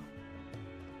 I will.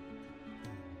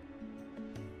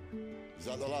 Is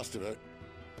that the last of it?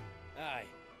 Aye.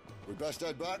 We'd best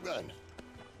head back then.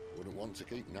 Wouldn't want to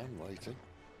keep Nan waiting.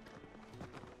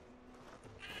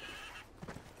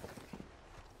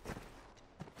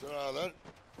 Ta-ra then.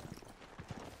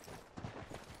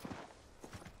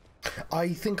 I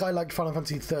think I liked Final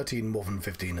Fantasy 13 more than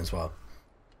 15 as well.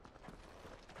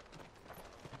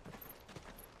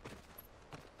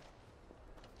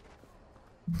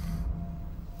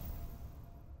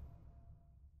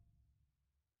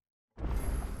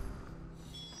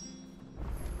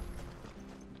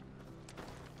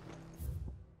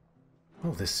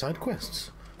 Oh, there's side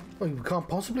quests. Well, we can't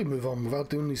possibly move on without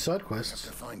doing these side quests.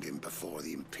 Have to find him before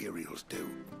the Imperials do.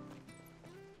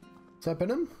 Is that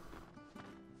Benham?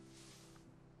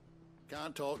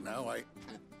 Can't talk now,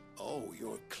 Oh,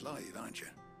 you're Clive, aren't you?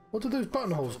 What do those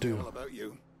buttonholes do? All about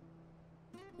you.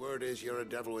 Word is you're a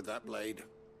devil with that blade.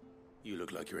 You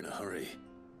look like you're in a hurry.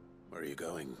 Where are you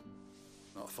going?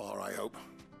 Not far, I hope.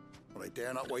 But I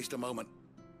dare not waste a moment.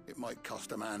 It might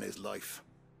cost a man his life.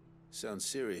 Sounds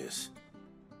serious.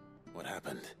 What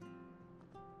happened?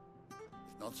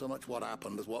 It's not so much what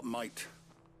happened as what might.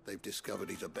 They've discovered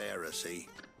he's a bearer, see?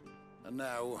 And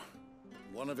now,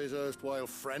 one of his erstwhile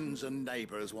friends and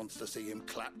neighbors wants to see him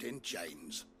clapped in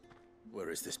chains.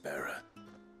 Where is this bearer?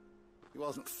 He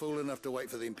wasn't fool enough to wait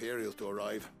for the Imperials to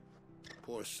arrive.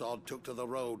 Poor sod took to the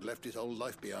road, left his whole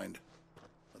life behind.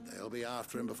 But they'll be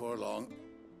after him before long.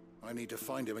 I need to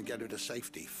find him and get him to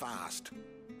safety, fast.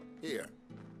 Here.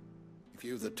 If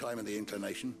you've the time and the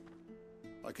inclination,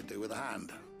 I could do with a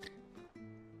hand.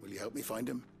 Will you help me find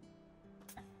him?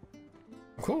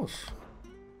 Of course.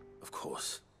 Of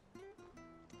course.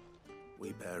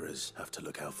 We bearers have to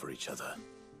look out for each other.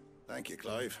 Thank you,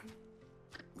 Clive.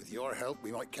 With your help,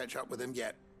 we might catch up with him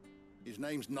yet. His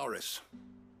name's Norris.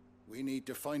 We need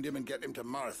to find him and get him to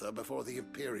Martha before the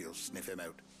Imperials sniff him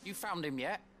out. You found him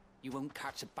yet? You won't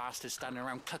catch a bastard standing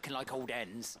around clucking like old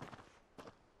hens.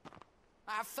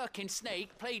 That fucking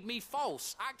snake played me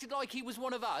false, acted like he was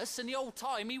one of us, and the whole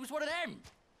time he was one of them.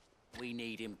 We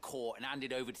need him caught and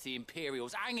handed over to the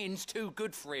Imperials. Hanging's too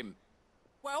good for him.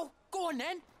 Well, go on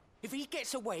then. If he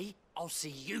gets away, I'll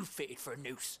see you fitted for a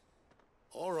noose.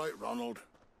 All right, Ronald.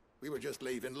 We were just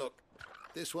leaving. Look,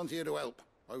 this one's here to help.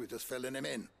 I was just filling him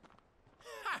in.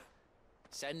 Ha!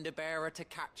 Send a bearer to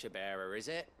catch a bearer, is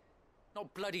it?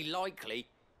 Not bloody likely.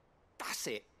 That's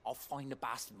it. I'll find the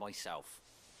bastard myself.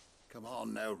 Come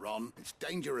on now, Ron. It's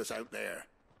dangerous out there.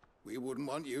 We wouldn't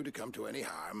want you to come to any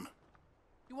harm.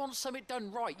 You want something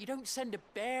done right, you don't send a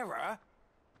bearer.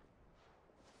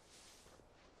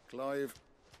 Clive,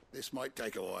 this might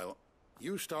take a while.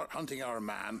 You start hunting our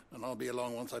man, and I'll be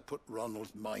along once I put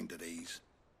Ronald's mind at ease.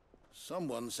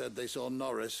 Someone said they saw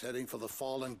Norris heading for the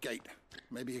Fallen Gate.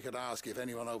 Maybe you could ask if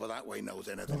anyone over that way knows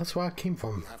anything. Well, that's where I came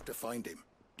from. You have to find him.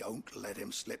 Don't let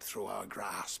him slip through our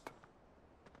grasp.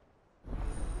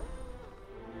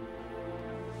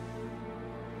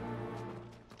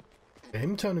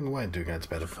 Him turning away and doing it's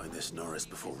better. Find this Norris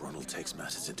before Ronald takes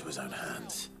matters into his own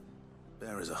hands.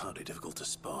 Bearers are hardly difficult to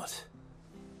spot.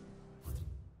 What do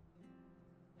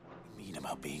you mean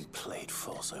about being played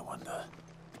false, I wonder?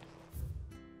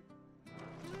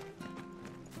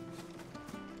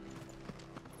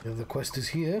 The other quest is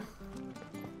here.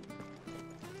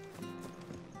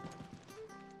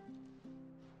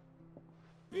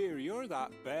 Here, you're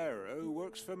that bearer who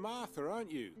works for Martha,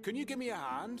 aren't you? Can you give me a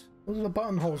hand? What do the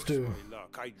buttonholes do?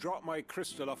 Look, I dropped my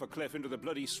crystal off a cliff into the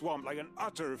bloody swamp like an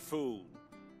utter fool.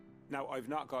 Now, I've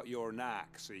not got your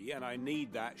knack, see, and I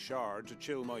need that shard to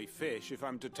chill my fish if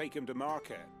I'm to take him to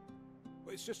market.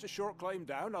 But it's just a short climb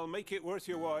down. I'll make it worth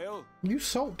your while. Use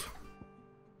salt.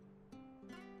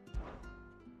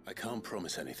 I can't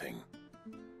promise anything.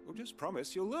 Well, just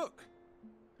promise you'll look.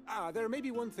 Ah, there may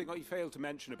be one thing I failed to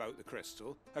mention about the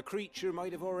crystal. A creature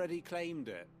might have already claimed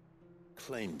it.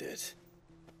 Claimed it?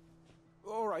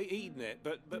 All right, eaten it,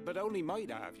 but only might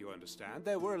have, you understand.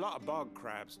 There were a lot of bog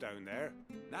crabs down there.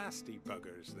 Nasty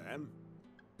buggers, them.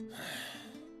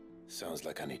 Sounds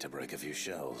like I need to break a few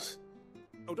shells.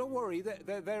 Oh, don't worry,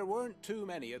 there weren't too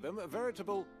many of them. A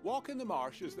veritable walk in the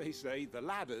marsh, as they say, the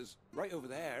ladders, right over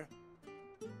there.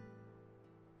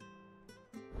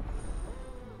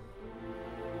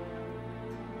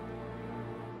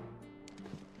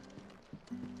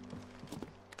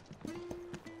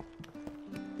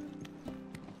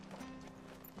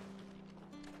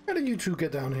 How did you two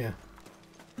get down here?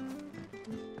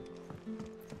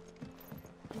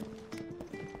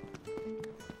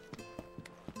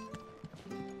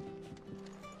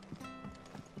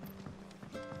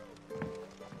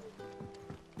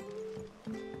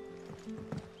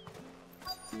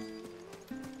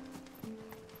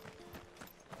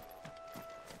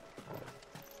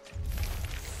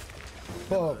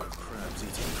 Bog. Crab Crab's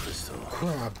eating crystal.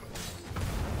 Crab.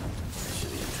 This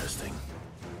should be interesting.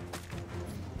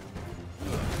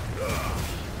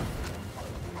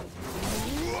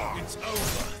 It's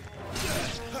over.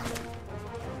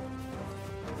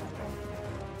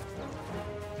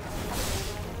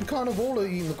 You can't have all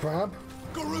eaten the crab.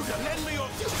 Garuda, lend me your...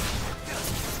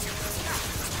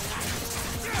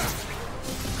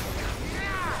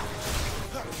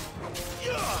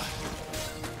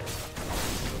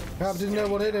 Crab didn't know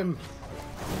what hit him.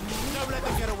 Don't let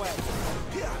them get away.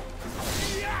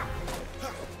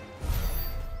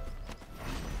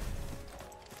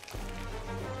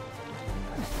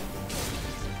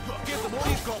 Give them all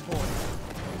you've got, boy.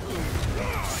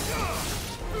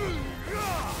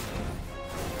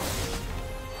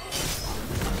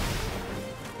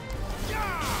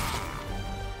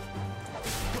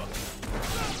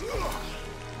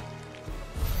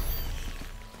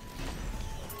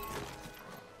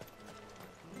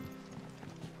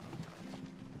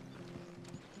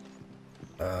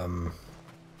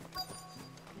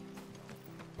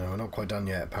 No, we're not quite done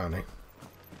yet, apparently.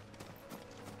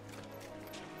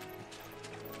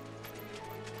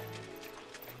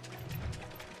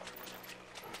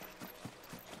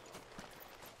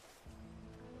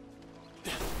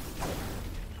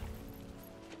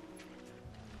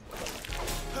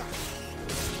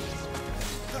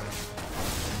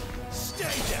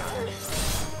 Stay down.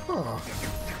 Oh.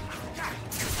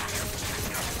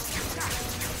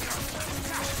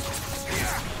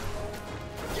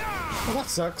 Well, that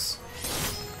sucks.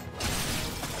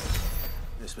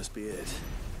 This must be it.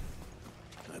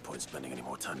 No point spending any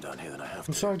more time down here than I have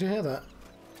to. I'm sorry to hear that.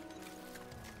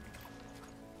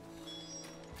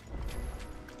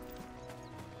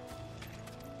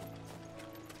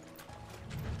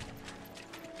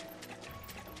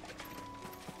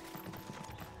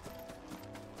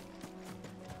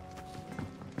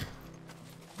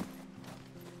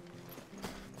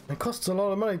 It costs a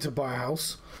lot of money to buy a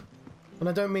house. And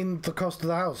I don't mean the cost of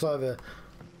the house either.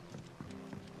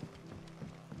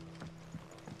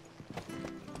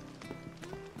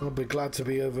 I'll be glad to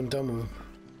be over and done with them.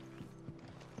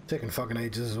 Taking fucking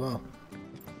ages as well.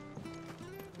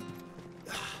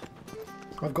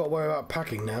 I've got to worry about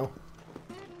packing now.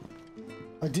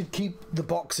 I did keep the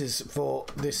boxes for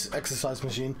this exercise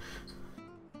machine.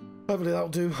 Hopefully that'll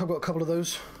do. I've got a couple of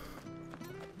those.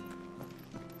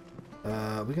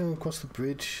 We're going across the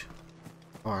bridge.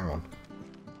 Oh, hang on.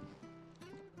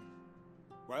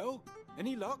 Well,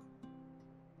 any luck?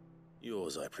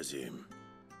 Yours, I presume.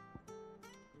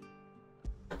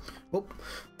 Oh,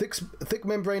 thick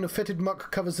membrane of fetid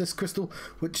muck covers this crystal,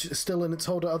 which is still in its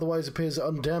holder, otherwise appears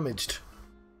undamaged.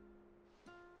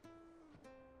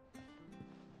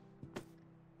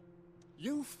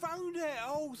 You found it!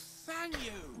 Oh, thank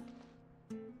you!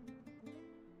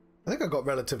 I think I got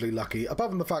relatively lucky, apart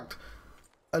from the fact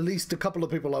at least a couple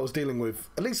of people I was dealing with,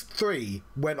 at least 3,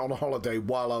 went on a holiday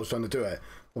while I was trying to do it.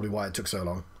 Probably why it took so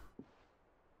long.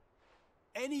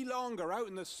 Any longer out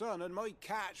in the sun and my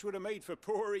catch would have made for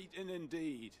poor eating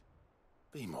indeed.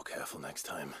 Be more careful next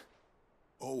time.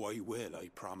 Oh, I will, I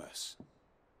promise.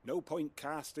 No point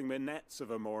casting my nets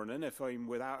of a morning if I'm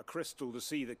without a crystal to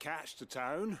see the catch to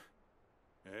town.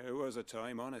 There was a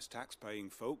time honest tax-paying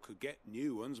folk could get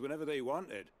new ones whenever they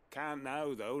wanted. Can't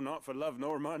now, though, not for love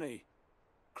nor money.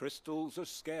 Crystals are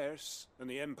scarce, and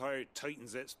the Empire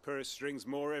tightens its purse strings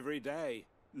more every day.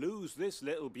 Lose this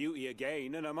little beauty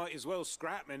again, and I might as well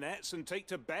scrap my nets and take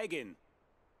to begging.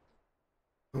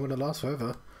 I'm gonna last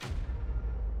forever.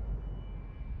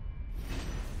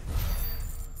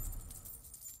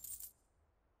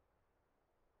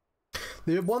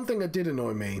 The one thing that did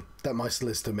annoy me, that my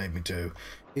solicitor made me do,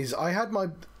 is I had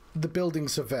the building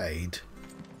surveyed.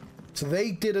 So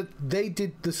they did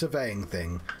the surveying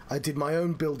thing. I did my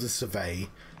own builder's survey.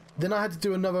 Then I had to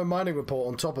do another mining report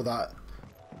on top of that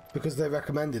because they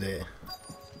recommended it.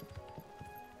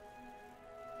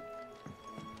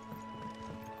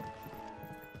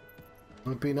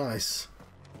 It'd be nice.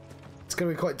 It's going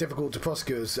to be quite difficult to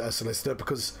prosecute as a solicitor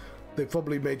because they've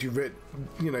probably made you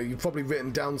you've probably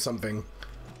written down something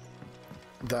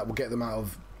that will get them out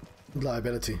of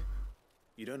liability.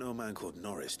 You don't know a man called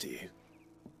Norris, do you?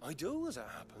 I do, as it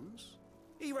happens.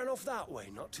 He ran off that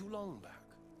way not too long back.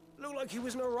 Looked like he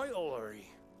was in a right old hurry.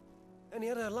 And he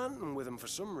had a lantern with him for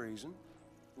some reason.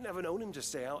 Never known him to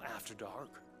stay out after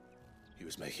dark. He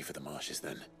was making for the marshes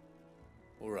then.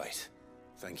 All right.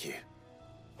 Thank you.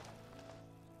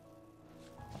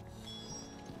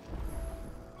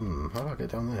 How do I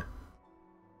get down there?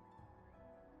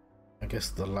 I guess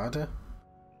the ladder?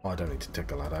 Oh, I don't need to take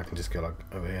the ladder, I can just go like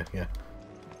over here, yeah.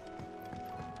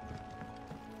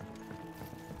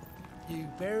 You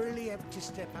barely have to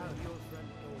step out your front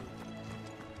door.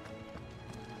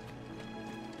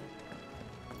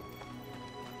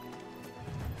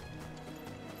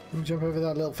 Let me jump over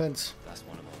that little fence. That's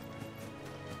one of them.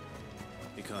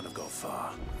 He can't have got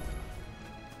far.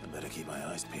 I better keep my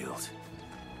eyes peeled.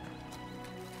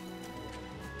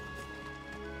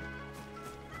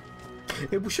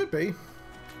 It should be.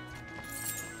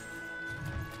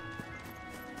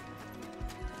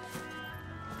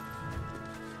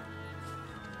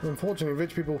 Unfortunately,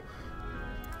 rich people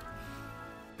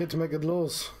get to make good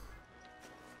laws.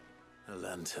 A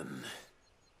lantern.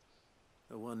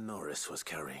 The one Norris was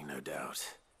carrying, no doubt.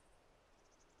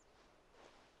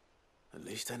 At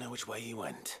least I know which way he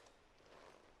went.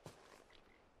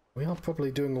 We are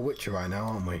probably doing a Witcher right now,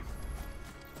 aren't we?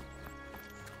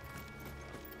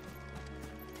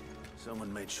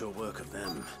 Someone made short work of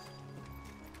them.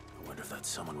 I wonder if that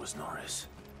someone was Norris.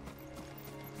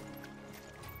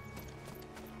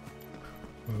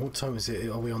 What time is it?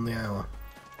 Are we on the hour?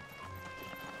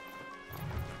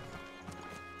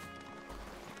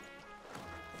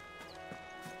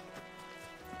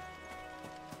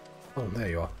 Oh, there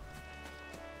you are.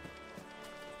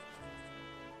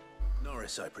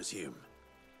 Norris, I presume.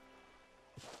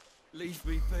 Leave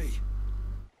me be.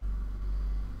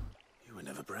 You were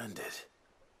never branded.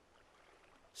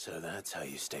 So that's how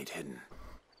you stayed hidden.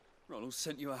 Ronald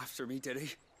sent you after me, did he?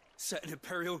 Set an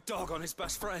Imperial dog on his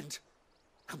best friend.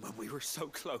 And when we were so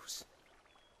close.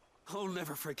 I'll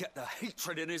never forget the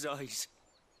hatred in his eyes.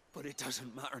 But it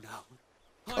doesn't matter now.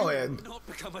 I will not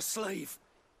become a slave.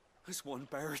 As one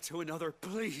bearer to another,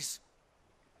 please.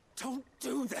 Don't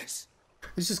do this.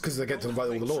 It's just because they get to write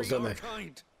all the laws, don't they?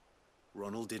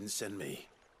 Ronald didn't send me.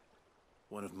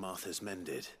 One of Martha's men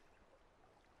did.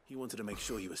 He wanted to make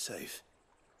sure you were safe.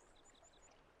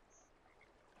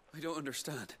 I don't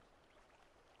understand.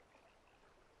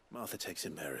 Martha takes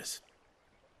in bearers.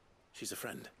 She's a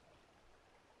friend.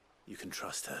 You can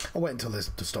trust her. I'll wait until this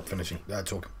to stop finishing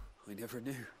talking. I never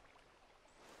knew.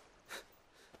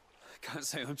 I can't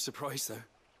say I'm surprised, though.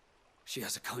 She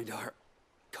has a kind heart.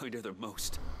 Kinder than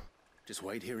most. Just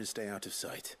wait here and stay out of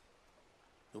sight.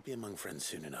 You'll be among friends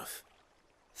soon enough.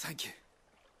 Thank you.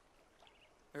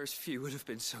 There's few would have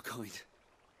been so kind.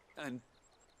 And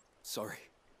sorry.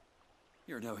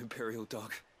 You're no Imperial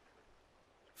dog.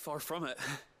 Far from it.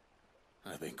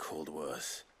 I've been called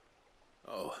worse.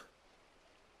 Oh,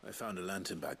 I found a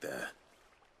lantern back there.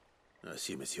 I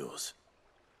assume it's yours.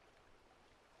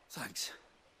 Thanks.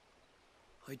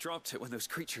 I dropped it when those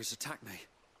creatures attacked me.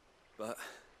 But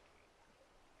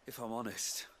if I'm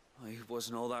honest, I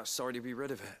wasn't all that sorry to be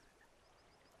rid of it.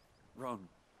 Ron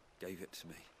gave it to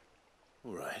me.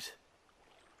 All right.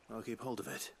 I'll keep hold of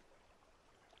it.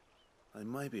 I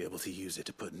might be able to use it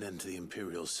to put an end to the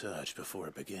Imperial Surge before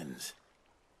it begins.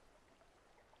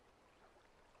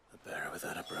 A bearer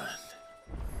without a brand.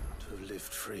 To have lived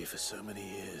free for so many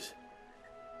years.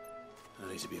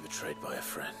 Only to be betrayed by a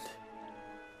friend.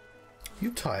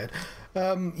 You tired?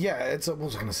 Yeah, it's what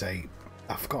was I going to say?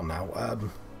 I forgot now.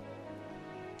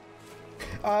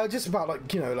 Just about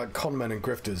like, you know, like con men and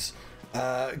grifters.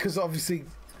 Because obviously,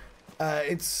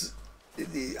 there's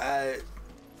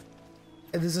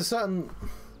a certain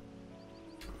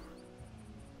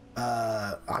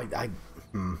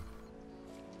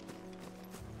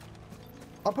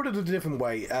I'll put it a different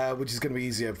way, which is going to be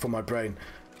easier for my brain,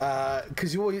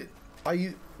 because you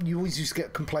always used to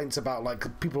get complaints about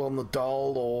like people on the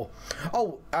dole,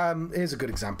 or here's a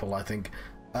good example. I think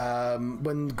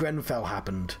when Grenfell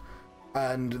happened,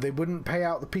 and they wouldn't pay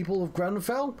out the people of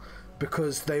Grenfell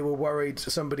because they were worried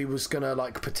somebody was gonna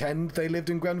like pretend they lived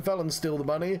in Grenfell and steal the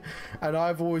money. And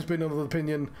I've always been of the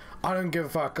opinion, I don't give a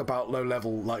fuck about low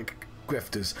level like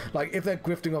grifters. Like if they're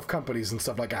grifting off companies and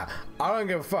stuff like that, I don't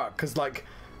give a fuck, because like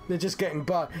they're just getting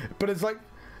by. But it's like,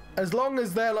 as long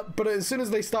as they're like, but as soon as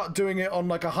they start doing it on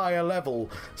like a higher level,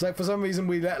 it's like for some reason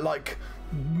we let like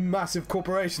massive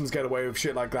corporations get away with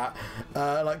shit like that,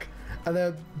 like, and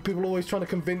then people always trying to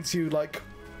convince you like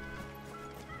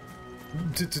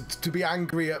to be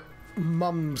angry at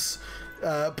mums,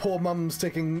 poor mums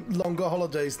taking longer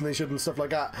holidays than they should and stuff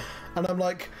like that. And I'm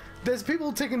like, there's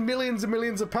people taking millions and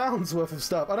millions of pounds worth of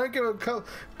stuff. I don't give a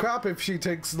crap if she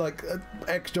takes like an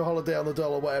extra holiday on the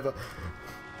dole or whatever.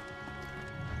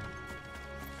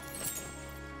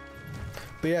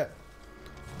 But yeah,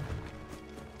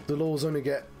 the laws only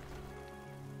get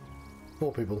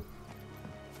poor people.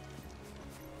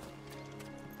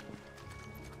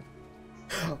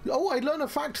 Oh, I learned a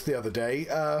fact the other day,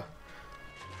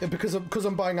 because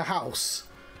I'm buying a house.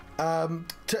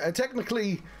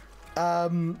 Technically,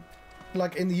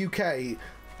 like in the UK,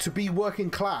 to be working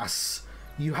class,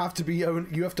 you have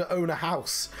to own a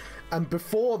house, and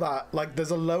before that, like,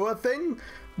 there's a lower thing,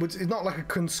 which is not like a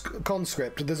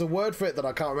conscript. There's a word for it that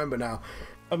I can't remember now,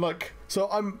 and like, so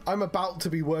I'm about to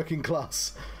be working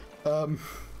class.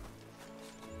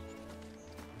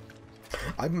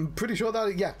 I'm pretty sure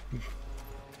that, yeah.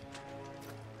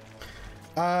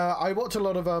 I watch a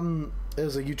lot of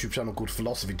there's a YouTube channel called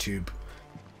Philosophy Tube,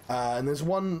 and there's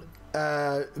one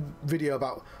video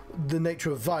about the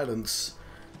nature of violence.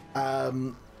 We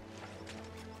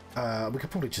could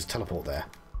probably just teleport there,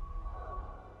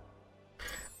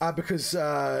 because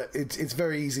it's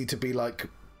very easy to be like,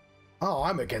 oh,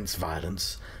 I'm against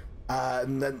violence,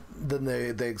 and then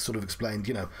they sort of explained,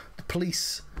 you know, the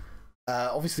police.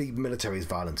 Obviously, military is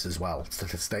violence as well,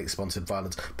 state-sponsored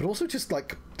violence, but also just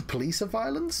like the police are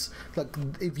violence. Like,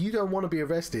 if you don't want to be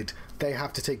arrested, they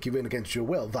have to take you in against your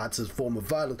will. That's a form of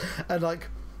violence. And like,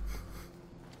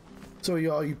 so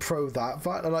are you pro that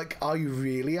violence? Like, are you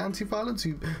really anti-violence?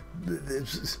 Who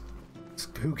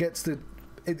gets the?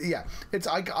 Yeah, it's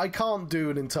I can't do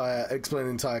explain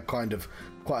an entire kind of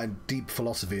quite a deep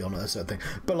philosophy on a certain thing,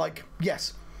 but like,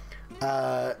 yes.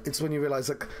 It's when you realise,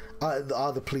 like,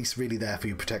 are the police really there for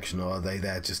your protection, or are they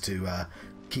there just to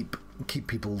keep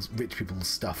rich people's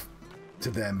stuff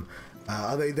to them?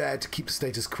 Are they there to keep the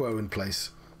status quo in place?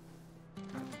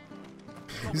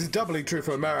 This is doubly true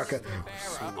for America.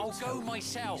 I'll go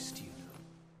myself.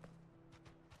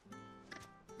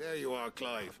 There you are,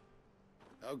 Clive.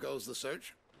 How goes the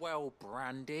search? Well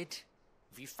branded.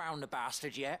 Have you found the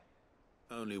bastard yet?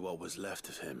 Only what was left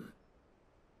of him.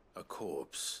 A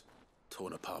corpse.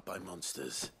 Torn apart by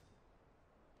monsters.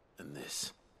 And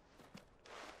this.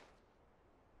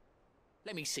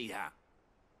 Let me see that.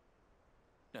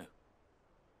 No.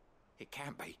 It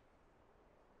can't be.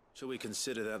 Shall we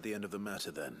consider that the end of the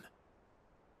matter, then?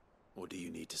 Or do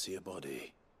you need to see a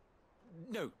body?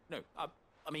 No.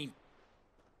 I mean,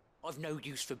 I've no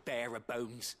use for bearer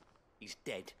bones. He's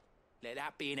dead. Let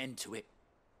that be an end to it.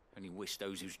 Only wish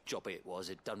those whose job it was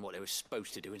had done what they were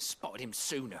supposed to do and spotted him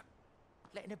sooner.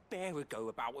 Letting a bearer go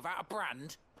about without a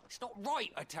brand? It's not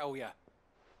right, I tell you.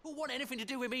 Who'll want anything to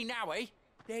do with me now, eh?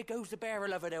 There goes the bearer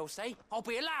lover, they'll say. I'll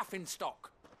be a laughing stock.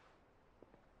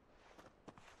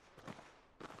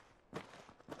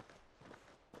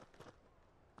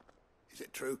 Is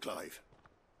it true, Clive?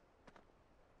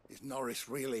 Is Norris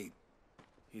really...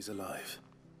 He's alive.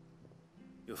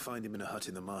 You'll find him in a hut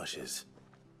in the marshes.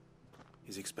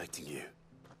 He's expecting you.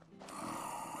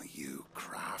 Oh, you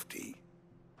crafty.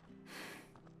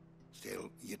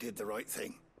 Still, you did the right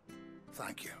thing.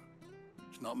 Thank you.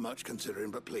 It's not much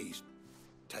considering, but please,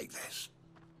 take this.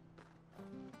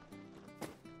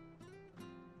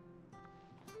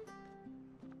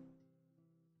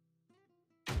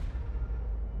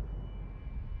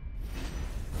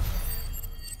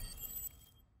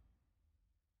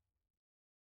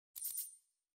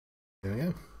 There we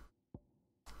go.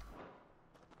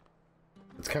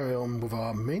 Let's carry on with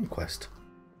our main quest.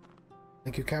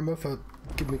 Thank you, camera, for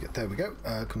giving me... There we go.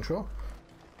 Control.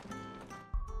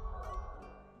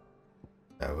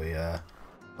 There we...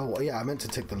 Oh, yeah, I meant to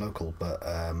take the local, but...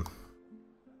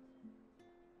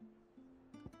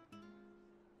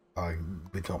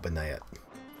 We've not been there yet.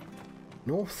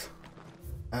 North?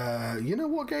 You know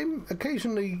what game?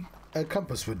 Occasionally a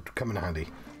compass would come in handy.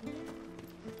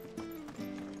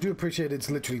 Do appreciate it's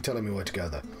literally telling me where to go,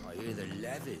 though. I hear the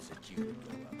levies are due to go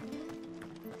up.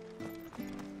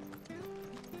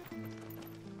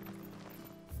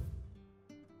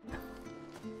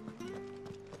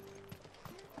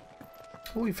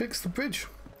 Oh, we fixed the bridge.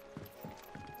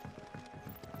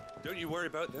 Don't you worry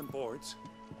about them boards.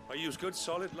 I use good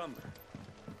solid lumber.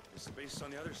 There's space on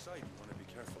the other side you want to be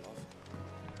careful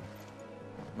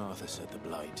of. Martha said the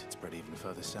blight had spread even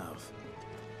further south,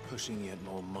 pushing yet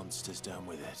more monsters down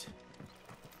with it.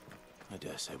 I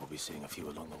dare say we'll be seeing a few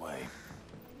along the way.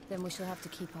 Then we shall have to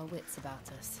keep our wits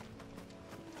about us.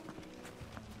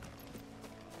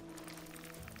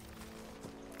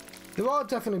 There are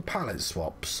definitely palette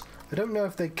swaps. I don't know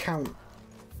if they count.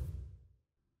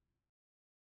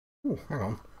 Oh, hang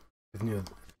on.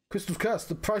 Crystal's Curse.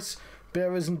 The price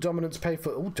bearers and dominants pay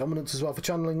for... Oh, dominants as well, for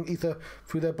channeling ether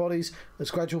through their bodies. As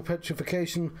gradual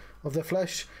petrification of their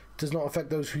flesh does not affect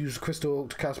those who use crystal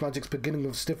to cast magic's beginning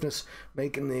of stiffness,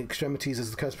 making the extremities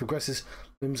as the curse progresses.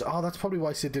 Limbs... Oh, that's probably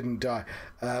why Sid didn't die.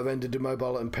 Rendered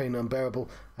immobile and pain unbearable.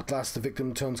 At last, the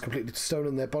victim turns completely to stone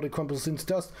and their body crumbles into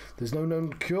dust. There's no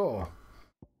known cure.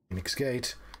 Phoenix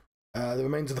Gate. The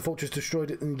remains of the fortress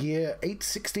destroyed in the year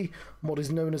 860, what is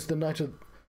known as the Night of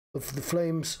the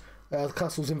Flames. The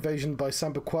castle's invasion by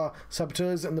Sambuqua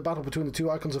saboteurs and the battle between the two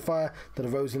icons of fire that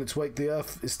arose in its wake. The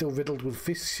earth is still riddled with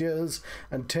fissures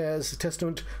and tears,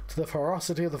 testament to the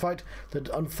ferocity of the fight that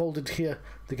unfolded here.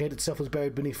 The gate itself was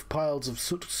buried beneath piles of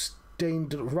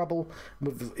soot-stained rubble,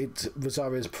 with its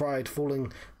Rosaria's pride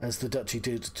falling as the duchy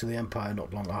did to the Empire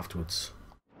not long afterwards.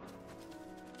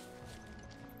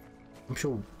 I'm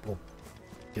sure we'll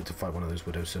get to fight one of those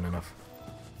widows soon enough.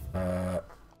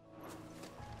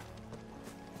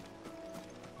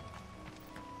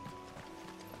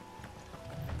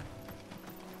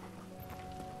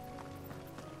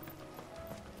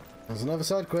 There's another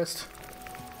side quest.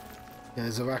 Yeah,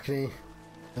 there's Arachne.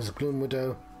 There's a Gloom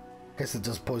Widow. Guess it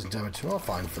does poison damage. Oh,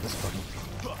 fine for this button.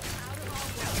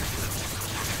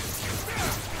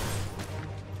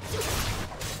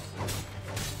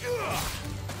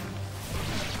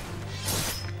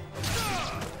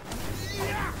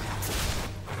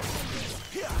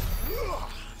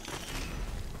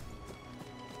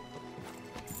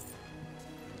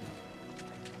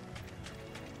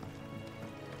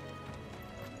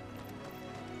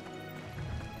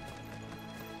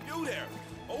 You there!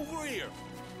 Over here!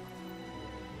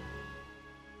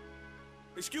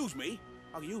 Excuse me,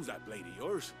 I'll use that blade of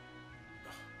yours.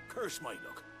 Ugh, curse my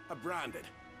luck, I'm branded.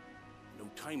 No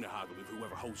time to haggle with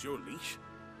whoever holds your leash.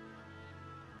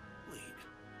 Wait,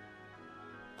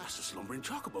 that's the slumbering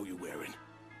chocobo you're wearing.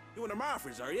 You and the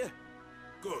Marfors, are you?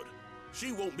 Good.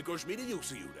 She won't begrudge me the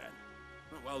use of you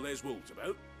then. Well, there's wolves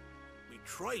about. We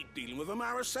tried dealing with them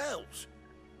ourselves.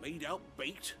 Laid out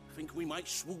bait, thinking we might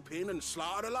swoop in and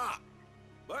slaughter the lot.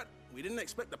 But we didn't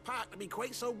expect the pack to be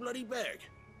quite so bloody big.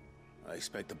 I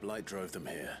expect the blight drove them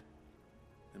here.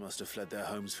 They must have fled their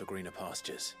homes for greener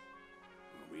pastures.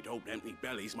 We'd hoped empty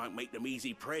bellies might make them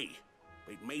easy prey.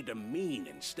 But it made them mean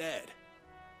instead.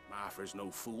 Martha's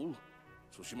no fool,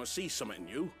 so she must see something in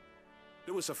you.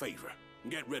 Do us a favor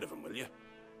and get rid of them, will you?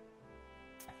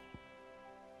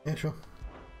 Yeah, sure.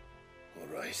 All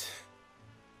right.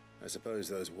 I suppose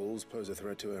those wolves pose a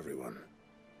threat to everyone.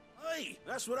 Aye,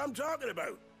 that's what I'm talking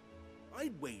about.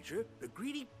 I'd wager the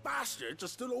greedy bastards are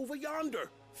still over yonder,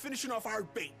 finishing off our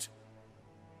bait.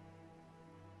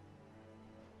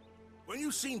 When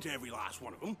you've seen to every last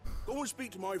one of them, go and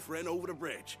speak to my friend over the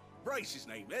bridge. Bryce, his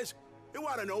name is. He'll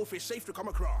want to know if it's safe to come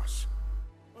across.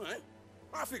 All right,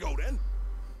 off you go then.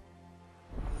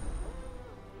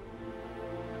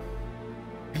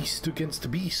 Beast against the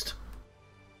beast.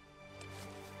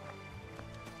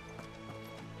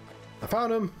 I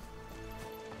found him.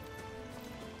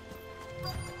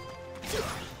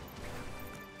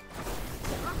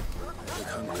 Look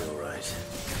hungry, all right.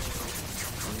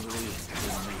 Hungry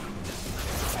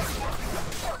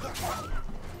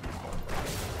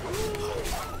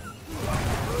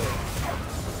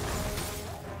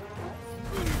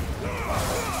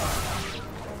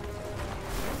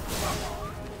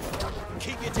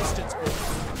Keep your distance, boy.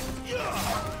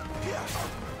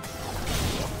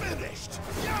 Finished.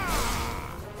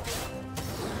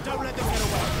 Don't let them get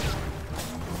away.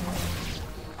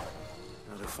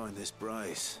 Now to find this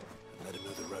Bryce and let him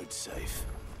know the road's safe.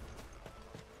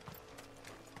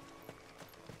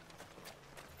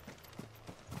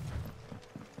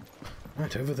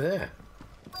 Right over there.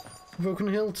 Broken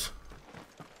hilt.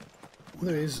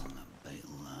 There he is.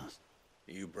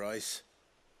 You, Bryce?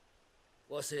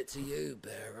 What's it to you,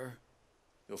 bearer?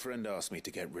 Your friend asked me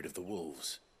to get rid of the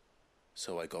wolves.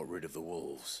 So I got rid of the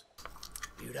wolves.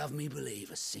 You'd have me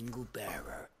believe a single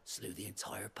bearer slew the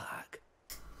entire pack.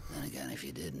 Then again, if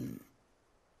you didn't,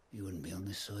 you wouldn't be on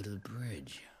this side of the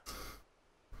bridge.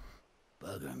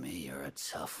 Bugger me, you're a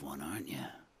tough one, aren't you?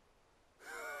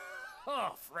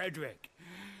 Oh, Frederick!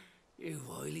 You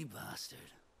wily bastard.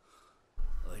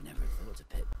 I never thought to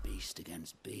pit beast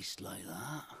against beast like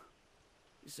that.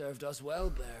 You served us well,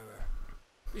 bearer.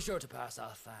 Be sure to pass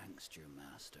our thanks to your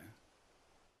master.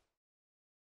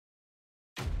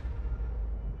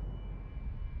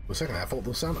 For a second, I thought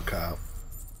the sound had cut out.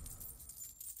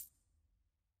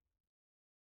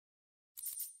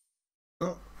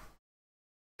 Oh.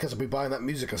 Guess I'll be buying that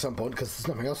music at some point because there's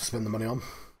nothing else to spend the money on.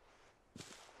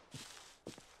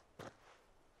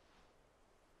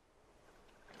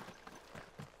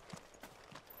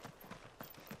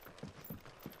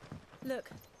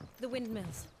 Look, the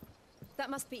windmills. That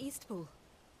must be Eastpool.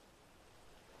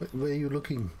 Where are you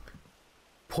looking?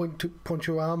 Point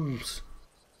your arms.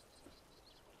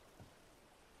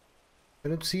 I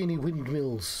don't see any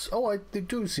windmills. Oh, I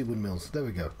do see windmills. There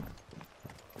we go.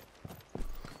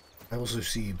 I also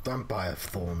see vampire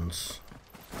thorns.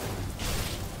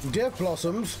 Death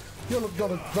blossoms? You're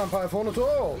not a vampire thorn at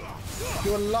all.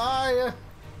 You're a liar.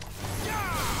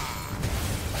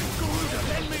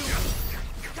 Let me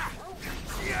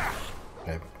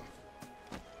Okay.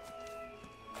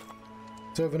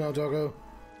 It's over now, doggo.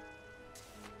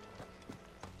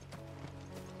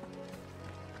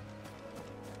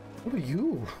 What are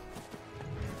you?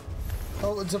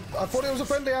 Oh, I thought it was a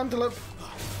friendly antelope.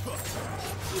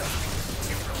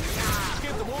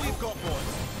 Give them all you've got, boy.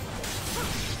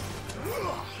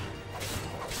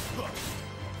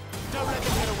 Don't let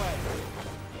them get away.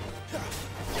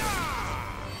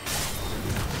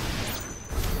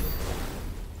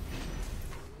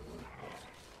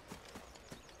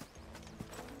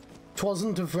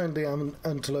 Twasn't a friendly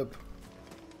antelope.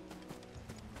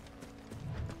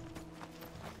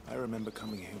 I remember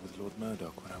coming here with Lord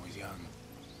Murdoch when I was young.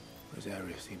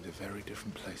 Rosaria seemed a very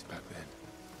different place back then.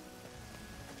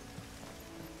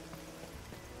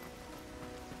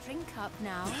 Drink up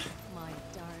now, my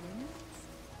darlings.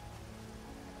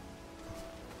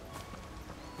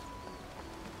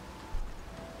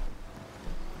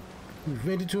 We've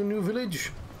made it to a new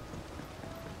village.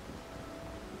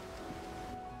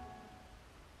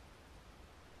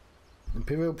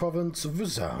 Imperial province of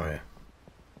Rosaria.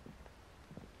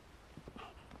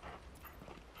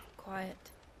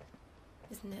 Quiet,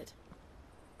 isn't it?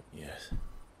 Yes.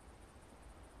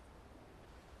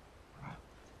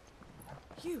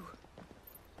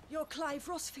 You're Clive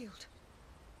Rossfield.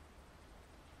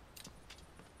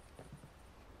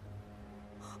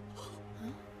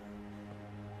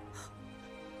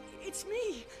 It's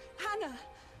me, Hannah,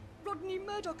 Rodney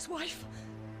Murdoch's wife.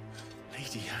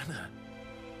 Lady Hannah.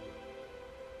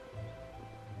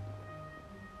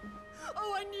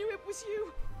 Oh, I knew it was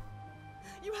you.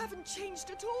 You haven't changed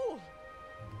at all.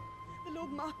 The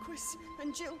Lord Marquis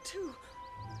and Jill too.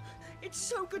 It's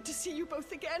so good to see you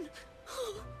both again.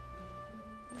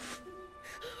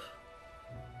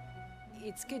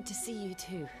 It's good to see you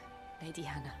too, Lady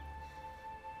Hannah.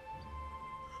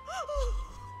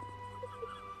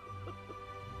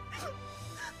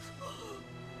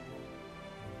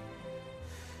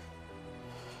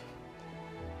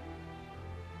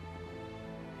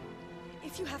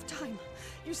 If you have time,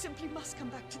 you simply must come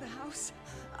back to the house.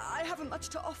 I haven't much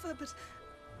to offer, but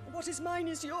what is mine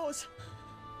is yours.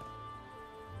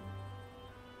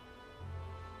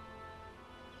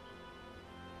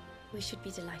 We should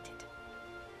be delighted.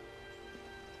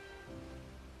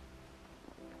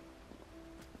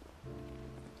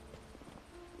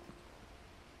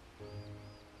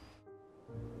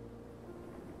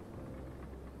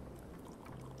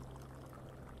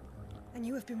 And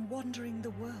you have been wandering the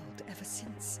world ever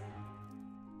since.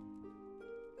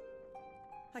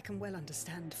 I can well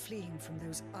understand fleeing from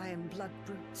those iron blood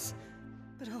brutes,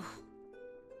 but oh,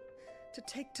 to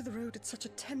take to the road at such a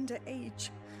tender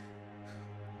age.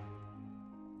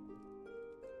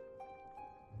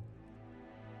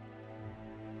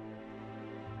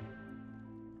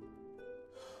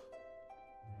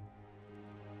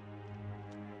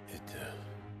 It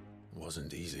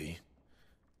wasn't easy,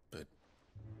 but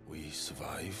we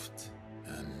survived,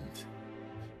 and...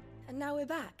 And now we're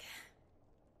back.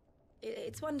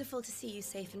 It's wonderful to see you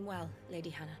safe and well,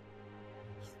 Lady Hannah.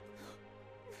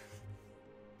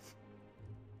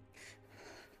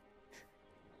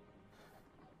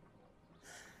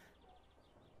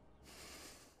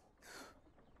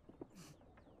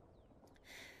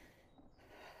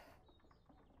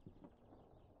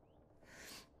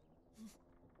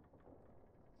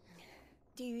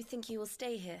 Do you think you will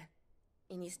stay here,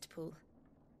 in Eastpool?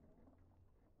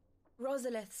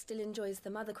 Rosalith still enjoys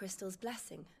the Mother Crystal's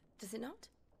blessing, does it not?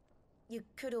 You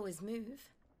could always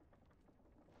move.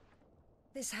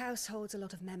 This house holds a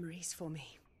lot of memories for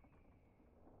me.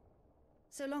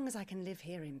 So long as I can live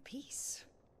here in peace,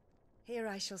 here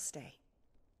I shall stay.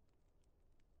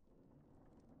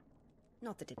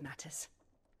 Not that it matters.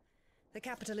 The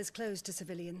capital is closed to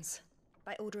civilians,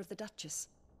 by order of the Duchess.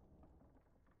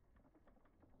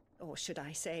 Or should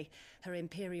I say, Her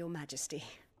Imperial Majesty.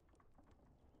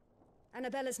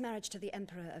 Annabella's marriage to the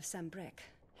Emperor of Sambrec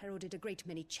heralded a great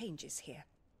many changes here.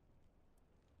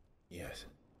 Yes.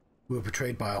 We were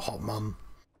betrayed by a hot mum.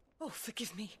 Oh,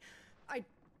 forgive me. I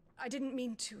didn't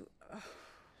mean to...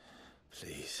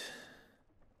 Please.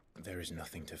 There is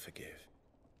nothing to forgive.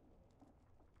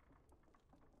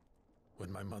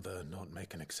 Would my mother not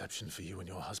make an exception for you and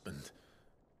your husband?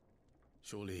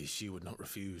 Surely she would not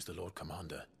refuse the Lord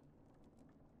Commander.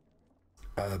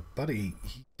 Buddy,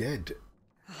 he did.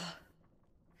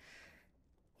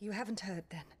 You haven't heard,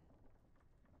 then.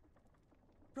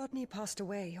 Rodney passed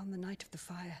away on the night of the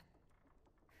fire.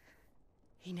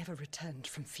 He never returned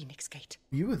from Phoenix Gate.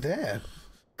 You were there,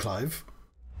 Clive.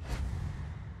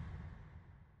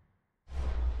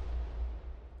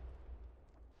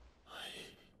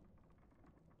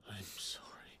 I'm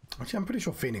sorry. Actually, I'm pretty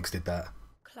sure Phoenix did that.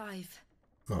 Clive.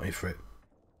 Not Ifrit.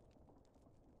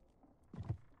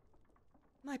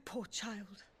 My poor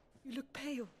child. You look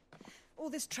pale.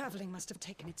 All this traveling must have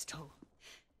taken its toll.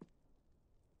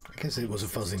 I guess it was a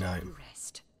fuzzy night.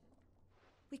 Rest.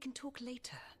 We can talk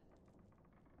later.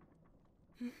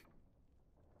 Hmm?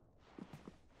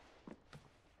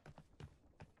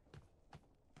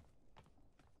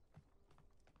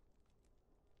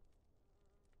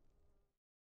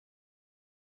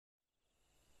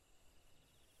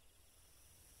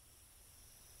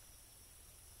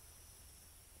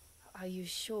 Are you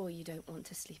sure you don't want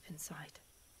to sleep inside?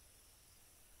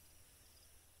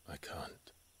 I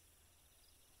can't.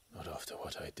 Not after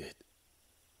what I did.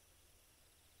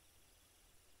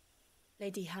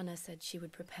 Lady Hannah said she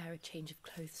would prepare a change of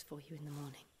clothes for you in the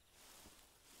morning.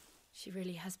 She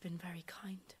really has been very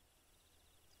kind.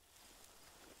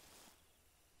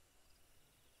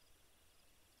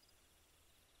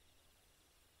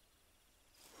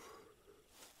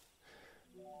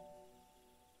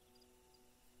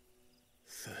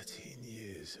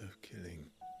 Years of killing.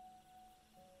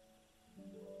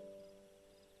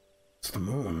 It's the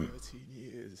moon. 13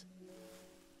 years.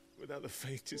 Without the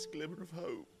faintest glimmer of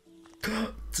hope.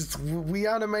 We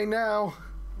anime now.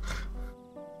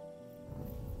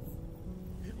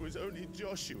 It was only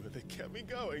Joshua that kept me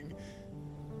going.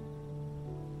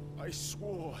 I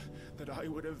swore that I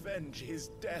would avenge his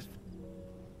death.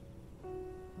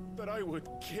 That I would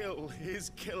kill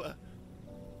his killer.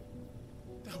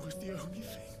 That was the only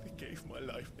thing that gave my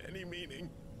life any meaning.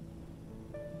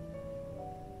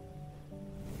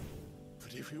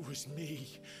 But if it was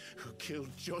me who killed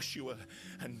Joshua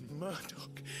and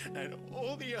Murdoch and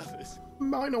all the others...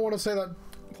 Might not want to say that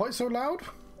quite so loud.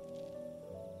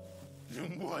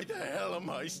 Then why the hell am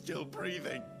I still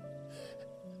breathing?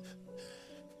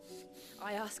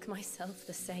 I ask myself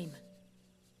the same.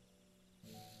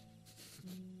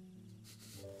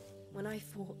 When I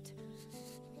fought,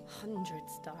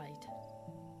 hundreds died.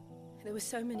 There were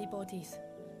so many bodies,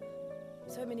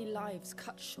 so many lives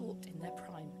cut short in their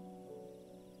prime.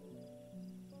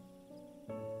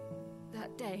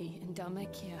 That day in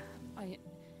Dalmekia,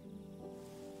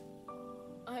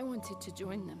 I wanted to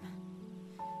join them.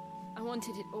 I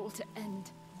wanted it all to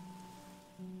end.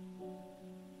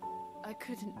 I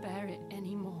couldn't bear it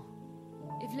anymore.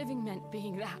 If living meant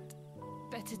being that,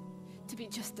 better to be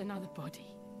just another body.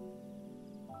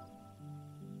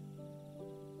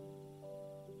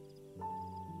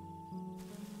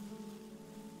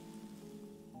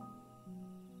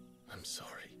 I'm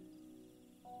sorry.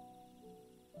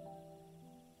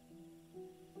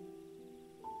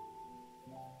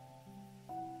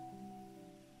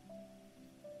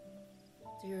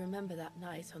 Do you remember that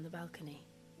night on the balcony?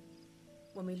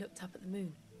 When we looked up at the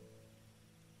moon?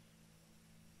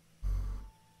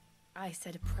 I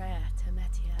said a prayer to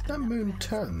Metia. Did that moon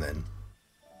turn then?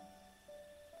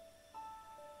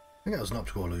 I think that was an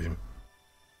optical illusion.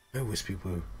 No wispy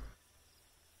woo.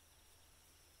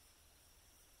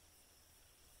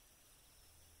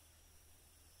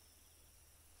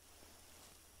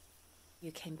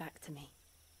 You came back to me.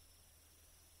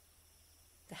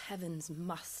 The heavens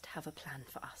must have a plan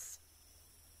for us.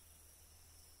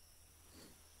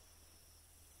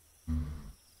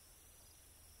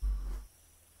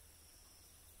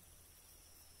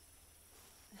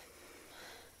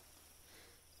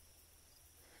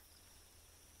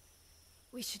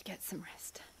 We should get some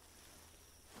rest.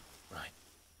 Right.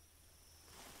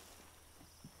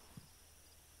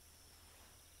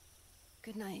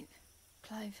 Good night,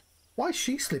 Clive. Why is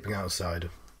she sleeping outside?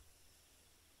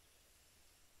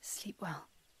 Sleep well.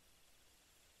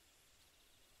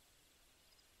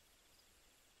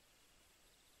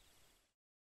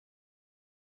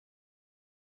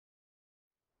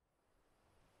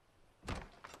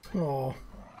 Oh.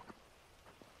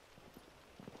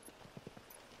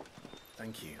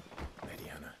 Thank you, Lady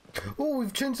Hannah. Oh,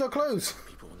 we've changed our clothes.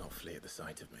 People will not flee at the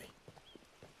sight of me.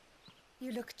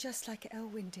 You look just like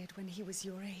Elwyn did when he was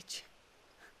your age.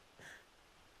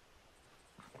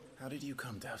 How did you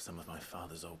come to have some of my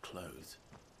father's old clothes?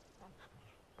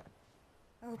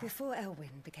 Oh, before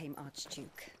Elwyn became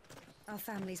Archduke, our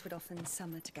families would often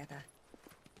summer together.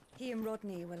 He and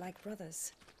Rodney were like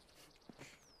brothers.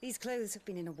 These clothes have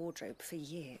been in a wardrobe for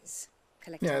years.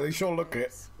 Yeah, they sure look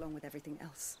it. Along with everything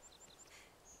else.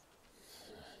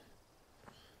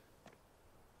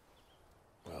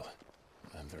 Well,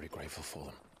 I'm very grateful for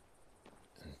them.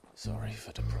 And sorry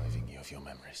for depriving you of your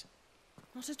memories.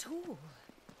 Not at all.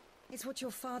 It's what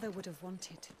your father would have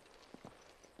wanted.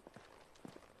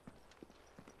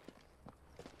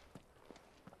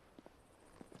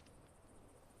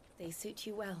 They suit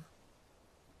you well.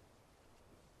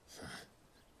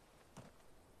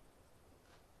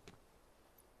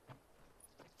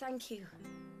 Thank you,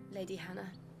 Lady Hannah.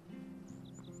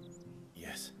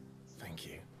 Yes, thank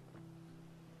you.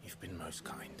 You've been most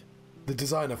kind. The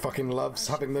designer fucking loves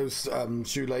having those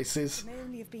shoelaces. It may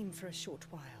only have been for a short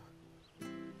while,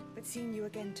 but seeing you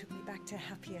again took me back to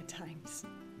happier times.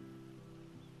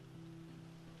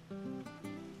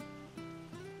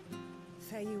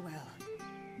 Fare you well,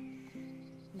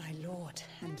 my lord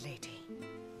and lady.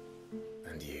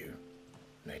 And you,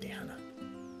 Lady Hannah.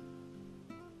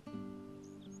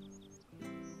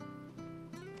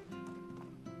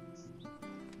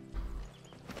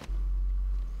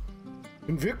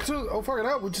 Invictus? Oh fucking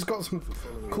hell, we just got some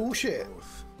cool shit.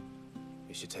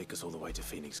 You should take us all the way to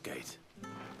Phoenix Gate.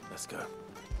 Let's go.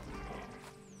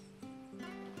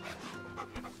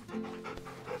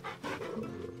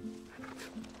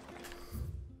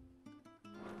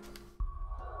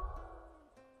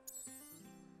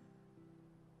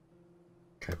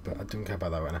 Okay, but I don't care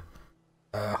about that right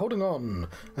now. Holding on.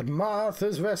 At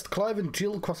Martha's Rest, Clive and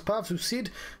Jill cross paths with Sid,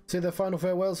 say their final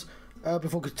farewells.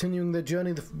 Before continuing their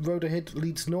journey, the road ahead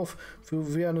leads north through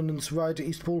Rhiannon's ride to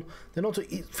Eastpool, then on to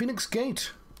Phoenix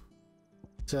Gate.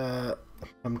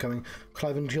 I'm coming.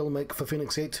 Clive and Jill make for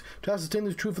Phoenix Gate to ascertain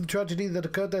the truth of the tragedy that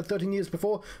occurred there 13 years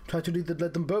before, tragedy that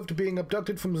led them both to being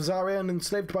abducted from Zaria and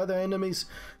enslaved by their enemies.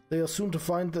 They are soon to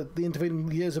find that the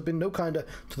intervening years have been no kinder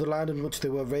to the land in which they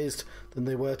were raised than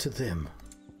they were to them.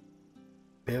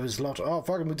 Bearer's lot. Oh,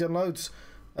 fucking, we've done loads.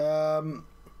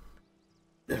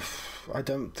 I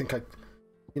don't think I...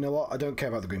 You know what? I don't care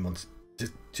about the green ones.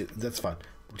 Just that's fine.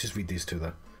 We'll just read these two,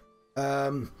 though.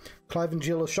 Clive and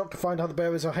Jill are shocked to find how the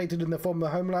bearers are hated in their former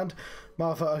homeland.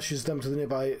 Martha ushers them to the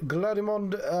nearby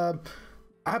Gladimond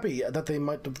Abbey that they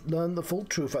might learn the full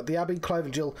truth. At the Abbey, Clive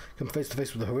and Jill come face to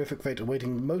face with the horrific fate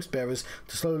awaiting most bearers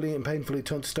to slowly and painfully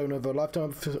turn to stone over a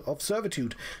lifetime of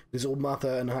servitude. It is all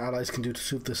Martha and her allies can do to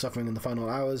soothe their suffering in the final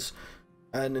hours.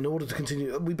 And in order to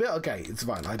continue, okay, it's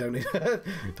fine. I don't need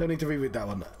don't need to reread that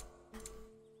one.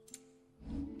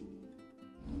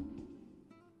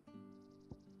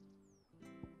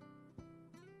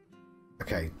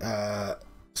 Okay,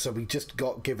 so we just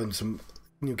got given some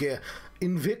new gear.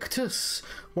 Invictus,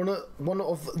 one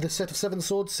of the set of 7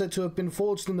 swords said to have been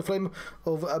forged in the flame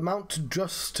of Mount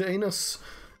Johnstruct.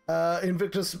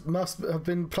 Invictus must have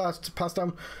been passed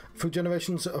down through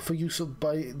generations for use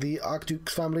by the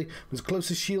Archduke's family. His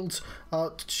closest shields,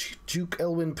 Archduke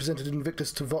Elwin presented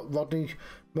Invictus to Rodney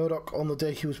Murdoch on the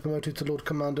day he was promoted to Lord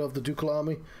Commander of the Ducal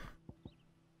Army.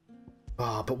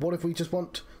 But what if we just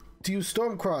want to use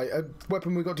Stormcry, a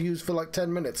weapon we got to use for like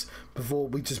 10 minutes before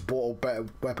we just bought a better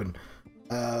weapon?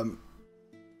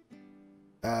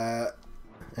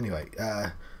 Anyway,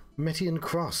 Metian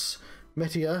Cross.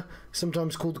 Meteor,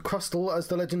 sometimes called Crustal, as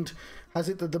the legend has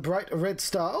it that the bright red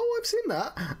star... Oh, I've seen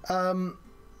that!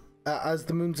 As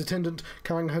the moon's attendant,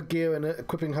 carrying her gear and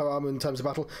equipping her armour in times of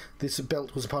battle. This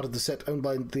belt was a part of the set owned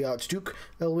by the Archduke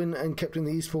Elwin and kept in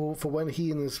the East for when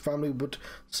he and his family would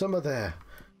summer there.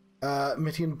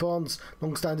 Metian bonds,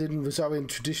 long-standing Rosarian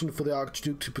tradition for the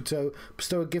Archduke to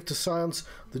bestow a gift to science,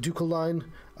 the ducal line,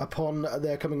 upon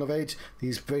their coming of age.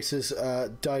 These braces,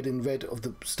 dyed in red of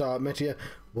the star Meteor,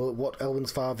 were what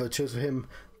Elwin's father chose for him,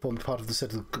 formed part of the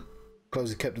set of the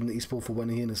clothes he kept in the East Pool for when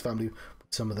he and his family would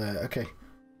summer there. Okay.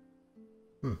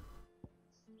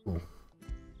 Cool.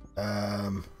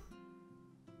 I'm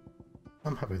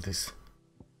happy with this.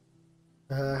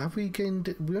 Have we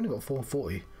gained... We only got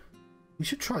 440. We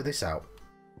should try this out.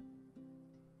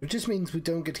 It just means we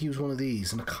don't get to use one of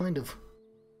these, and I kind of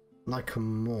like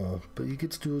them more. But you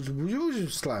get to do a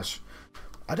slash.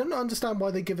 I don't understand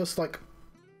why they give us, like...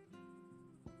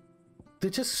 They're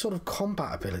just sort of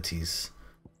combat abilities.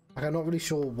 Like, I'm not really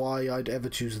sure why I'd ever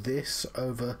choose this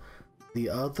over the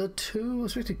other two.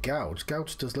 Especially Gouge.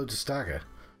 Gouge does loads of stagger.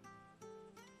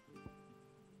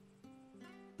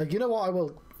 Like, you know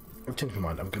what? I've changed my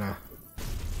mind. I'll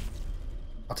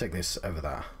take this over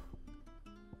that.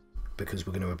 Because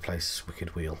we're going to replace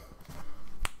Wicked Wheel.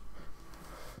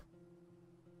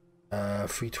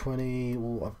 320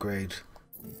 will upgrade.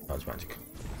 Oh, it's magic.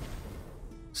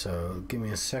 So, give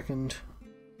me a second.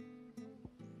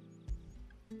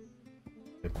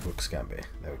 Brooks Gambit.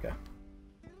 There we go.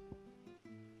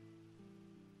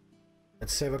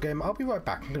 Let's save our game. I'll be right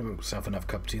back. I'm going to make myself another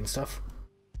cup of tea and stuff.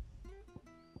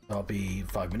 I'll be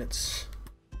 5 minutes.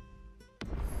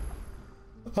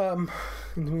 In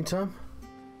the meantime,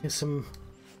 here's some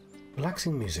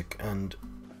relaxing music and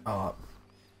art.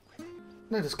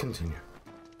 Let us continue.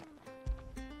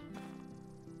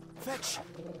 Fetch!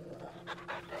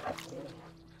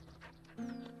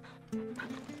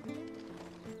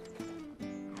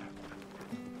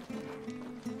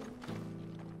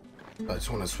 I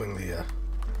just want to swing the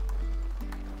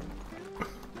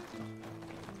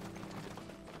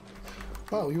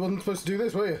Oh, you wasn't supposed to do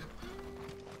this, were you?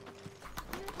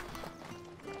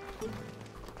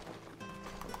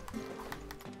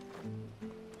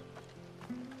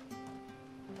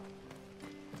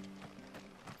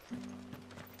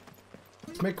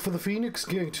 Let's make for the Phoenix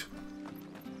Gate.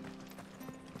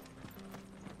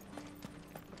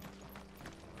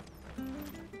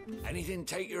 Anything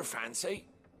take your fancy?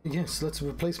 Yes, let's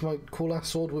replace my cool-ass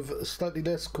sword with a slightly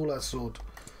less cool-ass sword.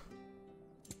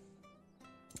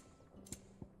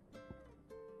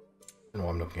 I don't know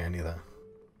why I'm looking at any of that.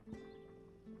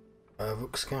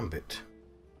 Rook's Gambit.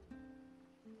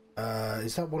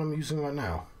 Is that what I'm using right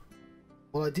now?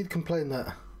 Well, I did complain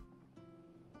that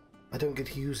I don't get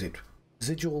to use it.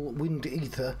 Residual wind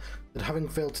ether that, having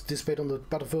failed to dissipate on the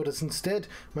battlefield, has instead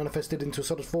manifested into a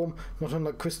solid form, not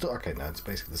unlike crystal. Okay, no, it's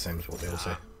basically the same as what they all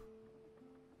say.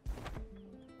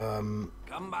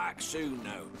 Come back soon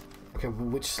now. Okay, well,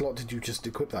 which slot did you just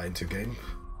equip that into, game?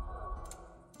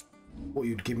 What,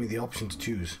 you'd give me the option to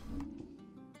choose?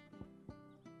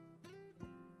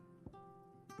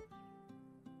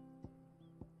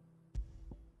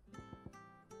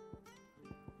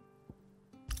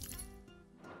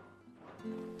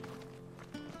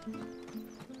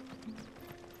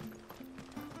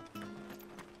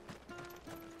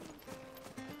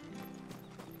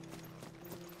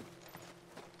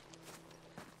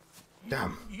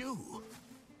 Damn. You?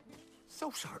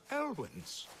 Those are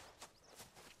Elwyn's.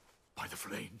 By the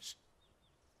flames.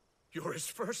 You're his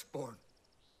firstborn.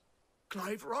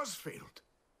 Clive Rosfield.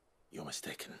 You're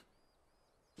mistaken.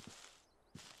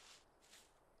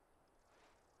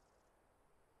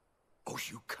 Oh,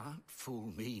 you can't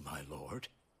fool me, my lord.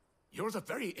 You're the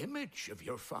very image of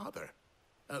your father.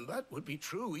 And that would be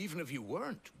true even if you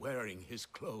weren't wearing his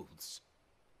clothes.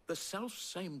 The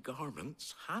self-same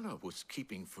garments Hannah was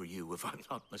keeping for you, if I'm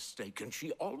not mistaken.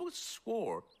 She always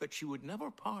swore that she would never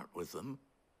part with them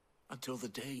until the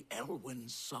day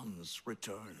Elwyn's sons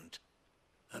returned.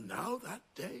 And now that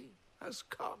day has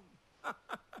come.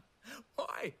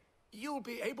 Why, you'll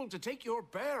be able to take your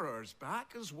bearers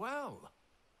back as well.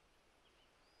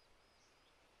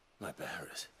 My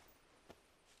bearers?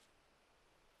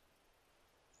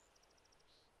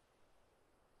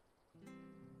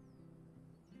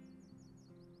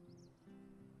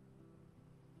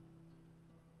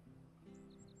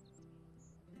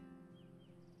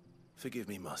 Forgive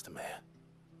me, Master Mayor.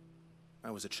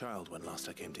 I was a child when last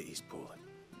I came to Eastpool.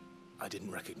 I didn't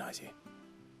recognize you.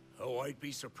 Oh, I'd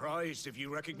be surprised if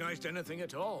you recognized anything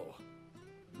at all.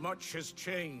 Much has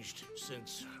changed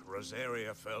since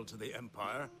Rosaria fell to the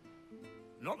Empire.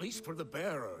 Not least for the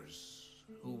bearers,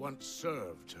 who once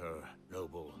served her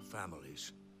noble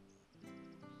families.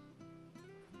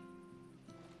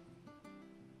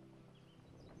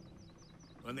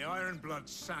 When the Ironbloods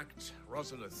sacked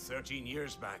Rosalith 13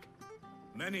 years back,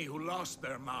 many who lost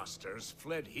their masters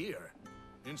fled here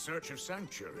in search of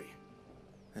sanctuary.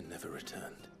 And never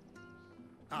returned.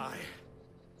 Aye.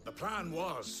 The plan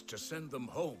was to send them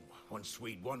home once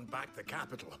we'd won back the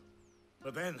capital.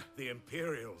 But then the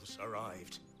Imperials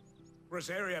arrived.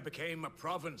 Rosaria became a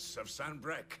province of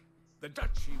Sanbreque. The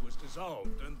duchy was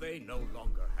dissolved, and they no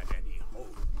longer had any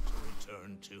home to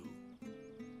return to.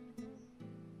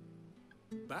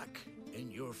 Back in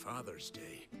your father's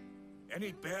day,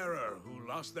 any bearer who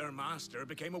lost their master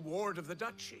became a ward of the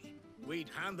duchy. We'd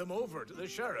hand them over to the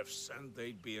sheriffs, and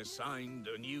they'd be assigned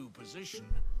a new position.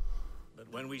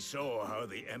 But when we saw how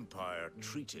the Empire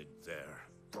treated their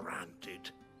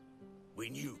branded, we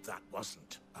knew that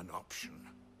wasn't an option.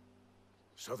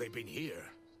 So they've been here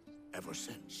ever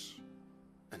since.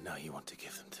 And now you want to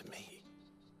give them to me?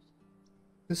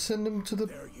 Just send them to the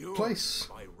place.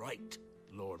 By right,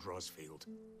 Lord Rosfield.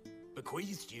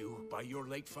 Bequeathed you by your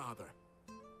late father.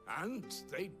 And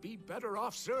they'd be better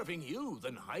off serving you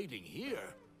than hiding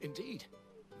here. Indeed,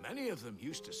 many of them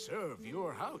used to serve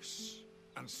your house,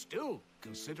 and still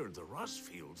considered the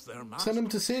Rosfields their master. Send them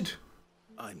to Sid.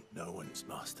 I'm no one's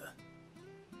master.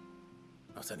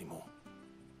 Not anymore.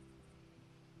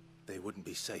 They wouldn't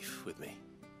be safe with me.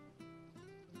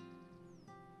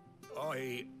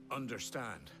 I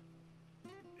understand.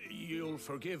 You'll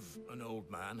forgive an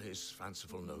old man his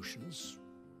fanciful notions.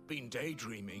 Been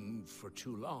daydreaming for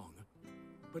too long.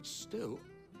 But still,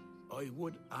 I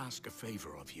would ask a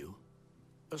favor of you.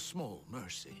 A small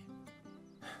mercy.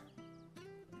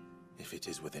 If it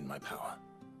is within my power.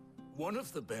 One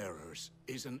of the bearers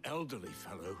is an elderly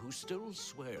fellow who still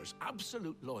swears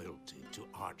absolute loyalty to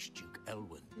Archduke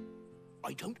Elwyn.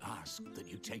 I don't ask that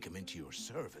you take him into your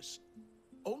service,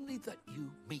 only that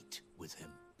you meet with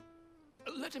him.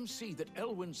 Let him see that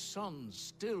Elwyn's son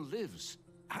still lives,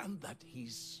 and that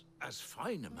he's as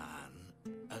fine a man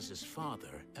as his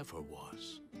father ever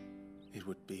was. It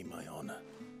would be my honor.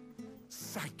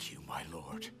 Thank you, my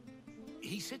lord.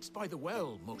 He sits by the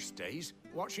well most days,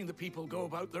 watching the people go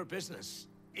about their business.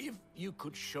 If you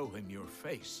could show him your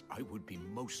face, I would be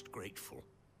most grateful.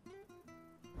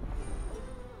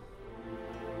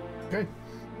 Okay.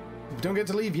 We don't get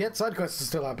to leave yet. Side quests are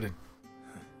still happening.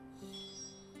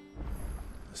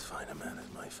 As fine a man as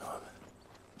my father.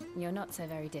 You're not so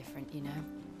very different, you know.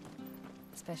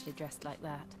 Especially dressed like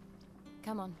that.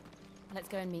 Come on, let's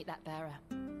go and meet that bearer.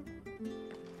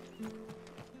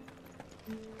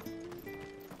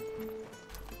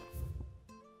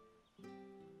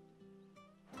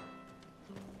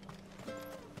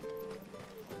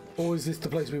 Or is this the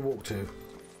place we walk to?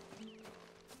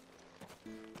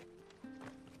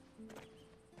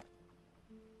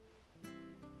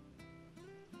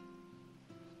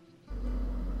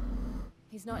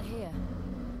 He's not here.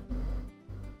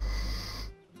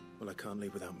 Well, I can't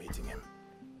leave without meeting him.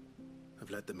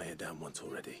 I've let the mayor down once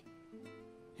already.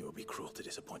 It would be cruel to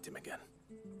disappoint him again.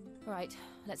 Right,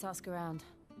 let's ask around.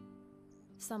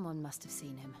 Someone must have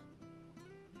seen him.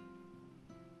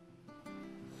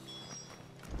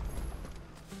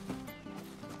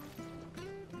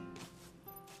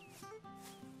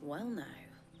 Well now,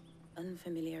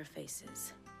 unfamiliar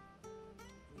faces.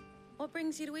 What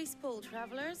brings you to Eastpool,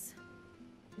 travellers?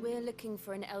 We're looking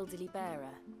for an elderly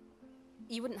bearer.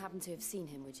 You wouldn't happen to have seen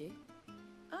him, would you?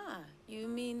 Ah, you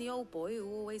mean the old boy who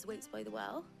always waits by the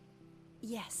well?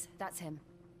 Yes, that's him.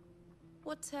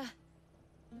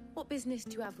 What business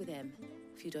do you have with him,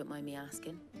 if you don't mind me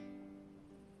asking?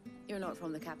 You're not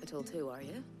from the capital too, are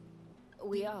you?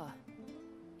 We are,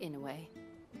 in a way.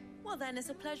 Well then, it's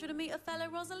a pleasure to meet a fellow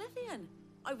Rosalithian.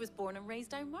 I was born and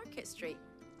raised down Market Street.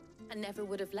 And never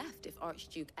would have left if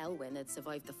Archduke Elwyn had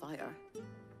survived the fire.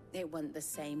 It wasn't the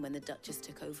same when the Duchess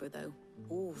took over, though.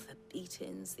 All the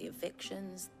beatings, the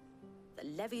evictions, the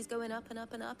levies going up and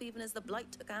up and up, even as the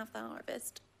blight took half the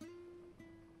harvest.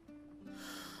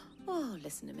 Oh,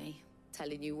 listen to me,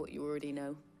 telling you what you already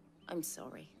know. I'm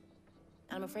sorry.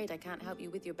 And I'm afraid I can't help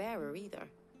you with your bearer either,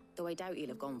 though I doubt he'll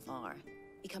have gone far.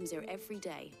 He comes here every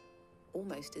day,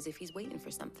 almost as if he's waiting for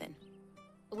something.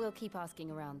 We'll keep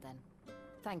asking around then.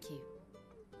 Thank you.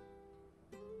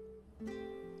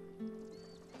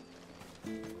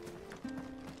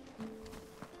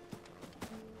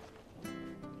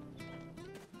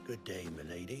 Good day,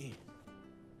 milady.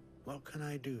 What can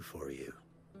I do for you?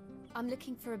 I'm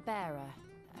looking for a bearer,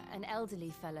 an elderly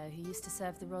fellow who used to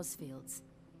serve the Rosfields.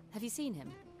 Have you seen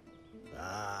him?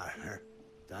 Ah,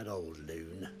 that old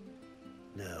loon.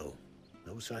 No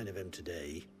sign of him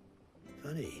today.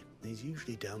 Funny, he's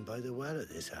usually down by the well at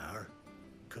this hour,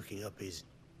 cooking up his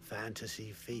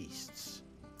fantasy feasts.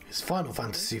 His Final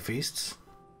Fantasy feasts?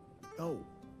 Oh,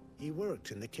 he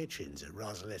worked in the kitchens at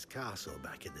Rosalith Castle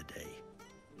back in the day.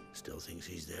 Still thinks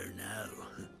he's there now.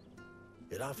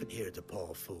 You'd often hear the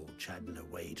poor fool chatting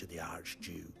away to the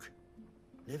Archduke.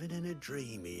 Living in a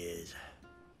dream he is.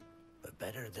 But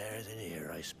better there than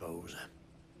here, I suppose.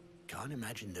 Can't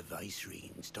imagine the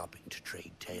Vicereine stopping to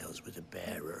trade tales with a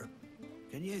bearer.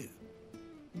 Can you?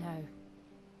 No.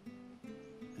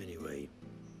 Anyway,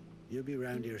 you'll be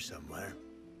round here somewhere.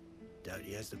 Doubt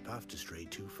he has the path to stray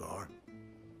too far.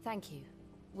 Thank you.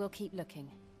 We'll keep looking.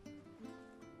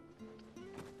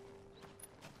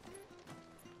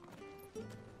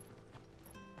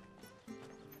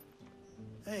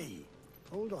 Hey,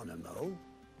 hold on a mo.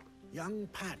 Young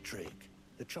Patrick,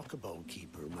 the chocobo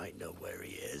keeper, might know where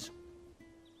he is.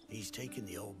 He's taken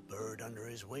the old bird under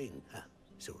his wing,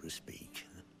 so to speak.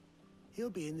 He'll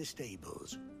be in the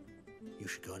stables. You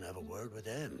should go and have a word with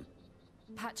him.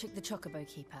 Patrick the Chocobo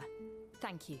Keeper.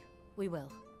 Thank you. We will.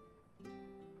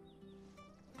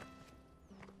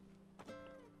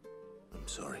 I'm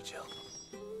sorry, Jill.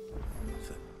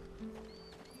 For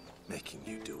making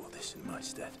you do all this in my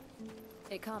stead.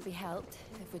 It can't be helped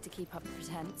if we're to keep up the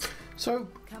pretense. So...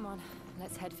 Come on,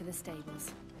 let's head for the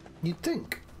stables. You'd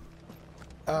think.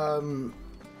 Because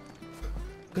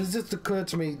it just occurred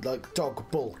to me, like, dog,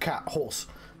 bull, cat, horse,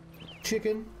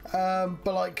 chicken. But,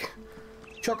 like,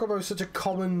 Chocobo is such a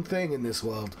common thing in this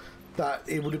world that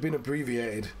it would have been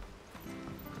abbreviated.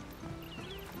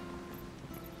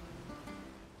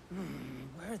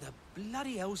 Where the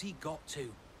bloody hell's he got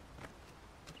to?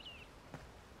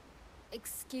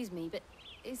 Excuse me, but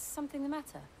is something the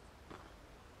matter?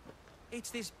 It's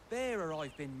this bearer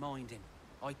I've been minding.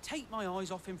 I take my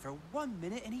eyes off him for 1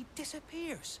 minute and he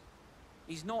disappears.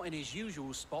 He's not in his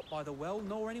usual spot by the well,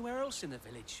 nor anywhere else in the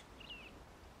village.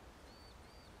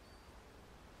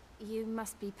 You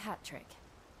must be Patrick.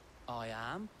 I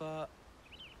am, but...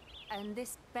 And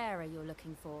this bearer you're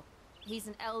looking for, He's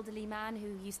an elderly man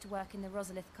who used to work in the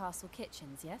Rosalith Castle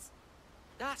kitchens, yes?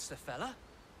 That's the fella.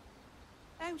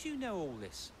 How do you know all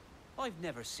this? I've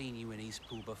never seen you in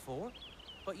Eastpool before,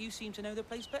 but you seem to know the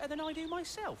place better than I do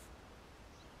myself.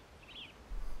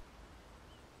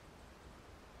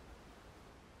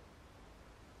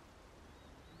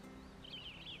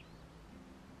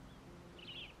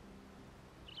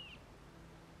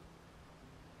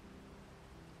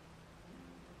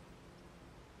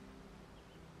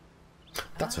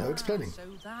 That's her explaining. So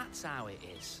that's how it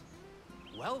is.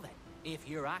 Well then, if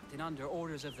you're acting under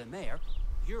orders of the mayor,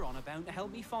 you're on about to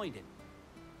help me find him.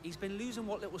 He's been losing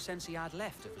what little sense he had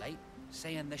left of late,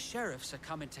 saying the sheriffs are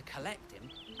coming to collect him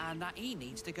and that he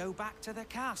needs to go back to the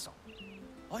castle.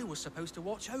 I was supposed to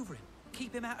watch over him,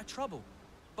 keep him out of trouble.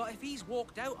 But if he's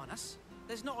walked out on us,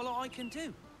 there's not a lot I can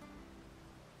do.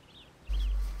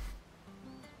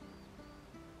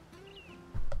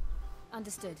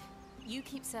 Understood. You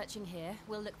keep searching here.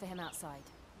 We'll look for him outside.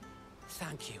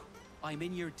 Thank you. I'm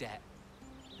in your debt.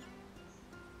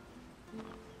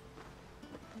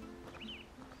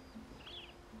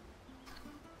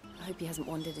 I hope he hasn't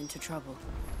wandered into trouble.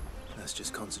 Let's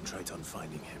just concentrate on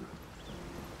finding him.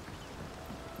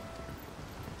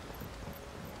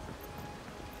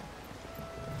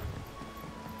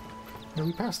 No,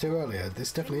 we passed here earlier.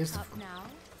 This definitely is the... now.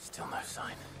 Still no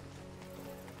sign.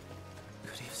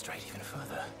 Could he have strayed even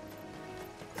further?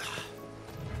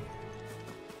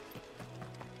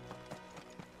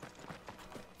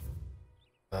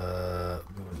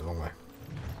 We went the wrong way.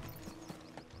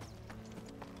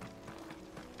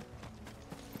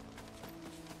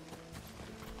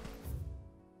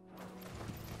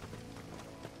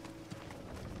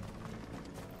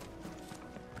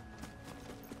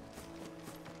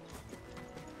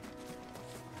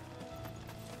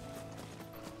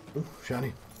 Ooh,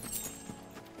 shiny.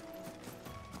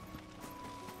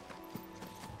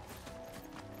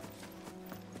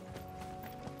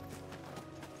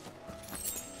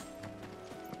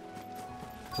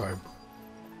 Sorry.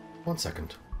 1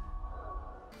 second.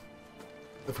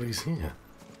 Hopefully he's here.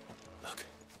 Look.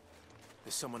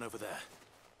 There's someone over there.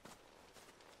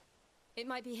 It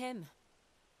might be him.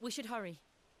 We should hurry.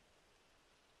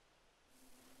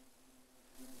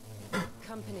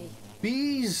 Company.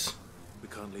 Bees! We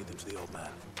can't lead them to the old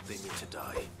man. They need to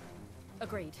die.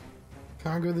 Agreed.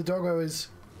 Can't go where the doggo is.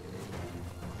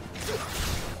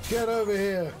 Get over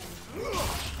here!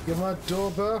 You mud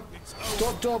dauber!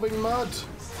 Stop daubing mud!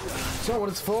 It's not what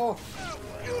it's for!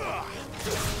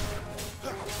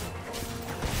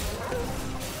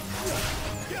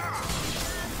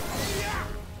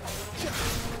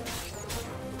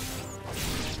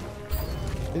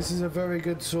 This is a very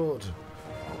good sword.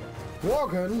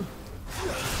 Worgen!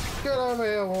 Get over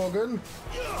here, Worgen!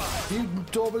 You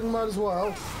daubing mud as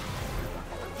well?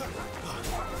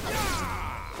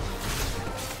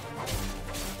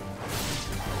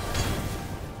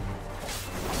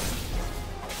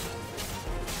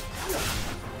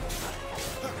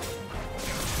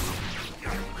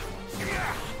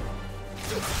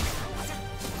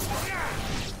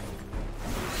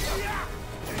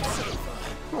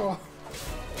 Oh.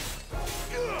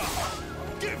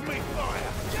 Give me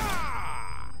fire!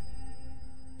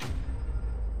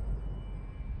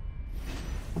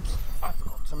 Oops, I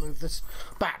forgot to move this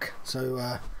back.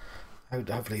 So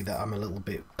hopefully that I'm a little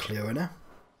bit clearer now.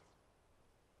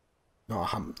 Not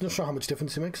sure how much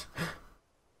difference it makes.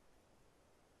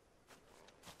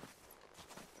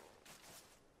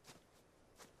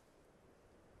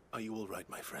 Are you all right,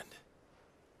 my friend?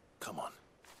 Come on.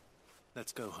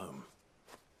 Let's go home.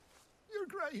 Your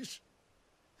Grace,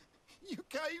 you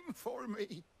came for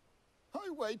me. I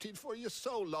waited for you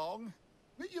so long,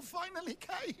 but you finally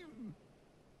came.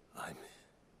 I'm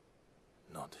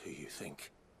not who you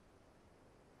think.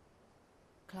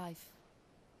 Clive.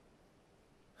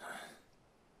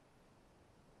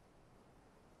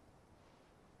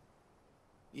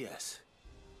 Yes.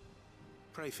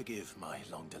 Pray forgive my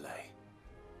long delay.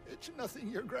 It's nothing,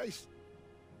 Your Grace.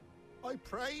 I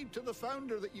prayed to the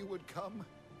Founder that you would come,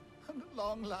 and at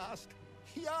long last,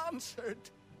 he answered.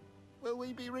 Will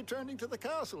we be returning to the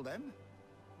castle, then?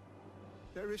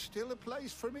 There is still a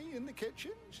place for me in the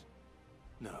kitchens?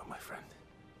 No, my friend.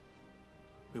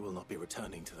 We will not be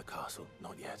returning to the castle,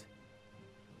 not yet.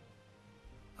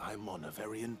 I'm on a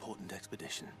very important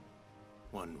expedition,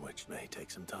 one which may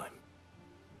take some time.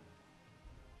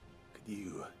 Could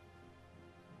you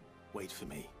wait for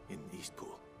me in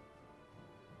Eastpool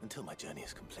until my journey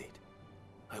is complete?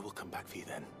 I will come back for you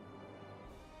then.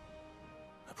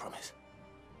 I promise.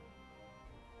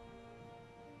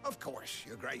 Of course,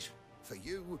 Your Grace. For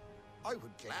you, I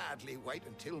would gladly wait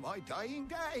until my dying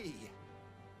day.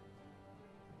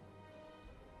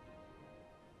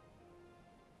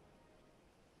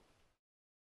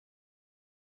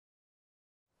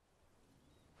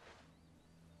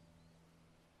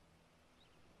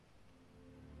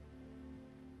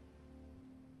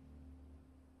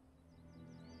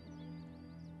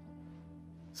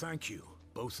 Thank you,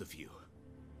 both of you.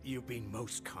 You've been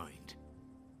most kind.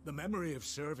 The memory of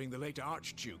serving the late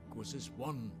Archduke was as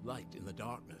one light in the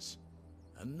darkness,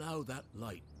 and now that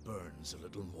light burns a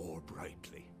little more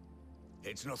brightly.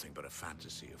 It's nothing but a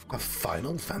fantasy, of course. A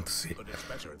final fantasy. But it's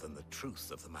better than the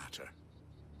truth of the matter.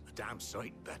 A damn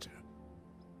sight better.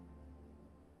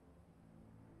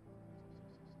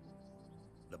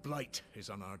 The blight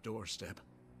is on our doorstep.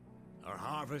 Our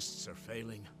harvests are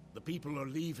failing. The people are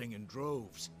leaving in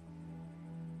droves.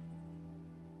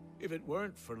 If it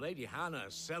weren't for Lady Hannah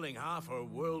selling half her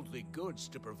worldly goods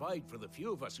to provide for the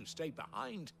few of us who stayed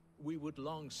behind, we would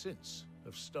long since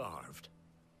have starved.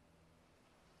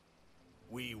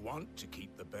 We want to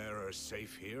keep the bearers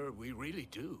safe here, we really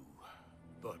do.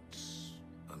 But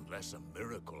unless a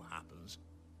miracle happens,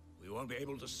 we won't be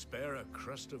able to spare a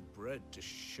crust of bread to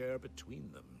share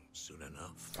between them soon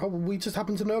enough. Oh, we just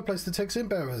happen to know a place that takes in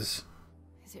bearers.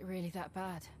 Is it really that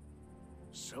bad?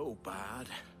 So bad,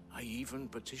 I even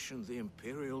petitioned the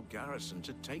Imperial garrison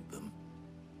to take them.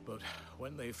 But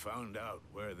when they found out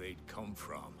where they'd come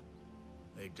from,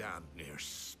 they damn near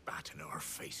spat in our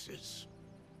faces.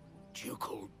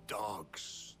 Ducal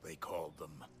dogs, they called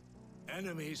them.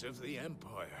 Enemies of the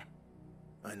Empire.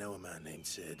 I know a man named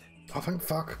Sid. Oh, thank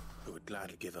fuck. Who would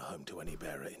gladly give a home to any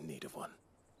bearer in need of one.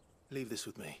 Leave this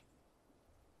with me.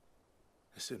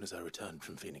 As soon as I return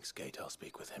from Phoenix Gate, I'll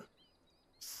speak with him.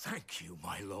 Thank you,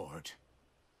 my lord.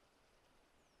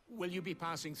 Will you be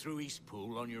passing through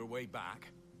Eastpool on your way back?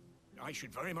 I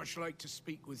should very much like to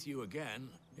speak with you again,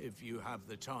 if you have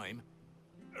the time,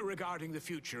 regarding the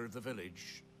future of the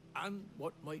village, and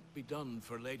what might be done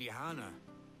for Lady Hannah,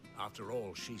 after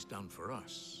all she's done for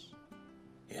us.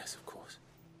 Yes, of course.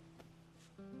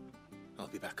 I'll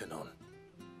be back anon.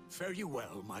 Fare you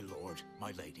well, my lord,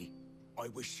 my lady. I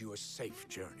wish you a safe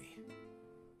journey.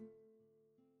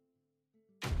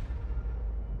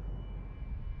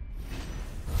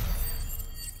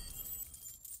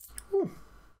 Ooh.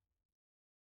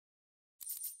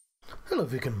 Hello,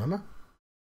 vegan mama.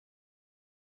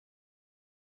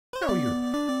 How are you?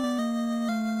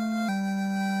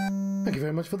 Thank you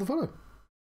very much for the follow.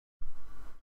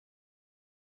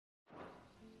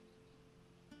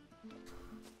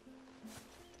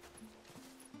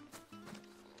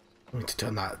 I need to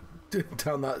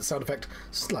turn that sound effect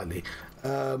slightly.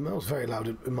 That was very loud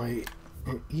in my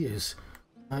ears.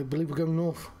 I believe we're going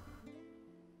north.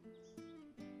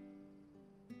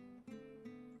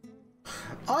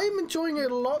 I'm enjoying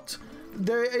it a lot.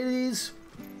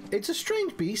 It's a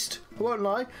strange beast, I won't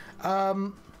lie.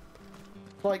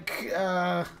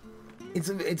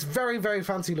 It's very, very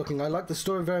fancy looking. I like the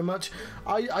story very much.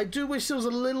 I do wish there was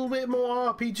a little bit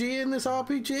more RPG in this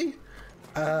RPG.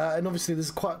 And obviously there's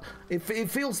quite... It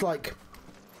feels like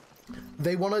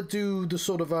they want to do the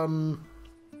sort of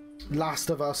Last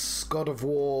of Us, God of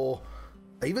War,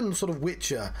 even sort of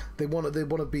Witcher. They want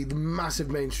to be the massive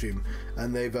mainstream,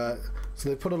 and they've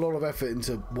put a lot of effort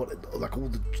into like all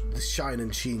the shine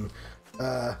and sheen,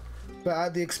 but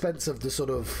at the expense of the sort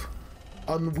of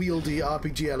unwieldy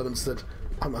RPG elements that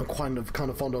I'm kind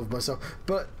of fond of myself.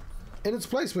 But in its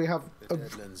place, we have the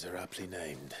Deadlands are aptly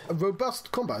named. A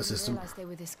robust combat system. I didn't realise they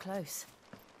were this close.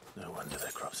 No wonder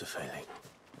their crops are failing.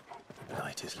 The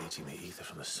blight is leaching the ether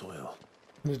from the soil.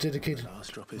 And a dedicated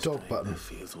dog button. Their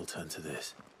fields will turn to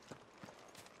this.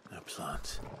 No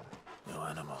plants, no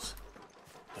animals,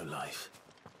 no life.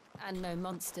 And no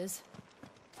monsters.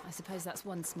 I suppose that's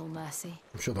one small mercy.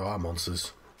 I'm sure there are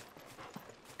monsters.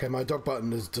 Okay, my dog button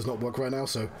does not work right now,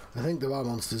 so I think there are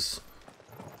monsters.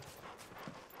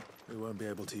 We won't be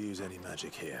able to use any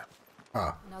magic here.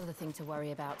 Ah. Another thing to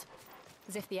worry about.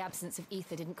 As if the absence of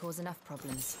ether didn't cause enough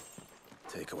problems.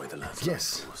 Take away the landslide,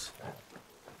 yes. Of course,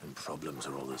 and problems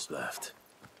are all that's left.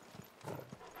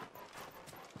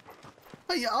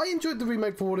 Yeah, I enjoyed the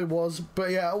remake for what it was,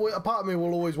 but yeah, a part of me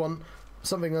will always want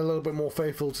something a little bit more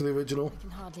faithful to the original. I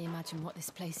can hardly imagine what this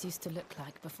place used to look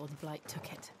like before the blight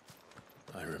took it.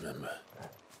 I remember.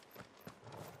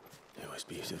 It was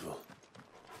beautiful.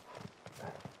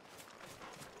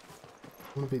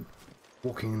 I want to be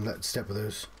walking in that step with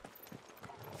those.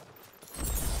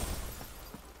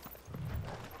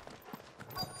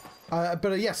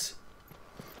 Yes,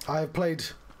 I've played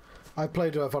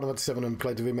Final Fantasy VII and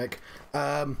played the remake.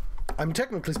 I'm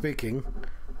technically speaking,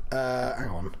 hang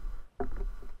on.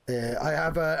 I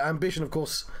have an ambition, of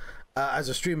course, as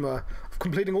a streamer, of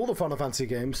completing all the Final Fantasy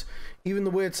games, even the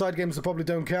weird side games that probably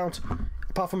don't count,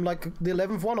 apart from like the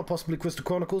 11th one or possibly Crystal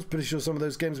Chronicles. Pretty sure some of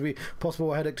those games will be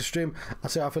possible a headache to stream. I'll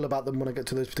see how I feel about them when I get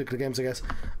to those particular games, I guess.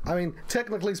 I mean,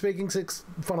 technically speaking,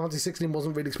 Final Fantasy 16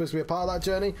 wasn't really supposed to be a part of that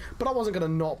journey, but I wasn't going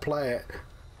to not play it.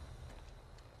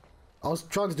 I was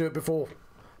trying to do it before,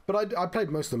 but I played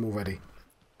most of them already.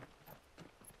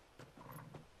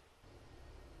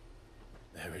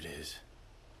 There it is.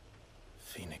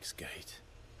 Phoenix Gate.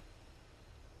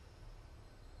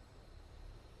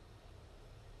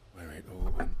 Where it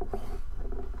all went wrong.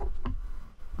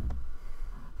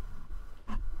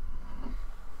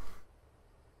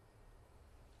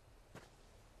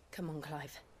 Come on,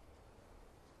 Clive.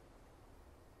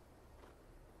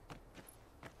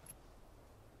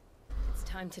 It's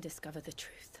time to discover the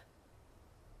truth.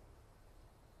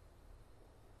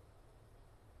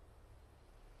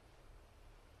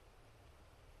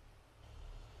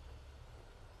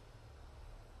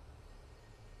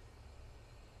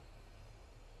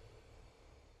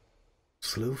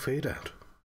 Slow fade out.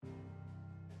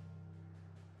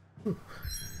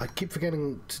 I keep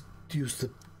forgetting to use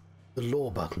the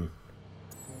lore button.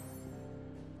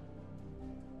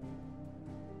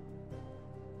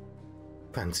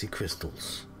 Fancy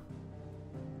crystals.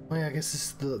 Oh yeah, I guess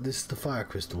this is the fire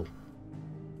crystal.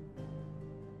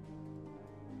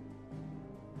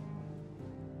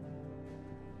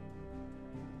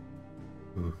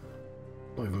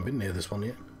 Not even been near this one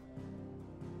yet.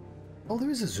 Oh, there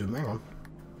is a zoom, hang on.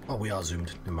 Oh, we are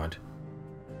zoomed, never mind.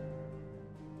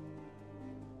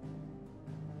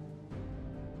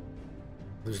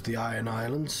 There's the Iron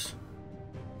Islands.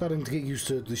 Starting to get used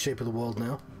to the shape of the world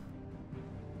now.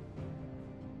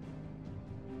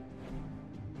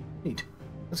 Neat.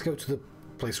 Let's go to the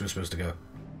place we're supposed to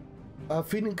go.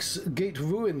 Phoenix Gate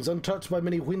ruins, untouched by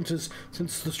many winters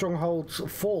since the stronghold's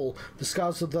fall. The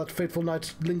scars of that fateful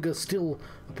night linger still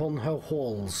upon her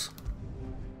halls.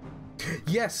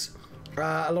 Yes!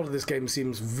 A lot of this game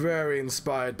seems very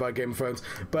inspired by Game of Thrones,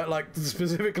 but like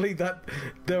specifically that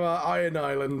there are Iron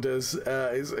Islanders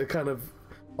is kind of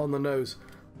on the nose.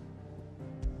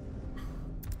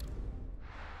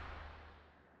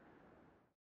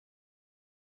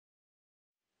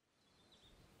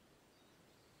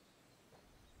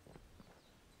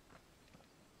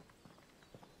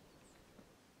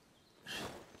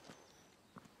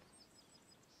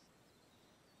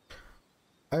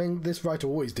 I mean, this writer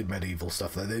always did medieval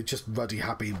stuff, though. They're just ruddy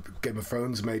happy Game of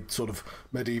Thrones made sort of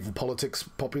medieval politics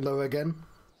popular again.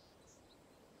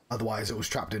 Otherwise, it was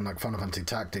trapped in, like, Final Fantasy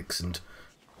Tactics and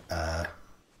Final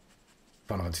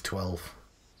Fantasy 12.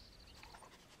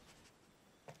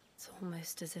 It's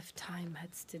almost as if time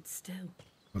had stood still.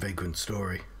 Vagrant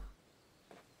story.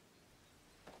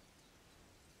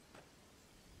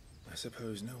 I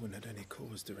suppose no one had any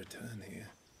cause to return here.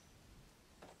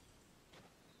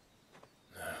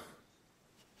 No.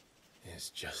 It's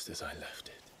just as I left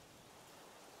it.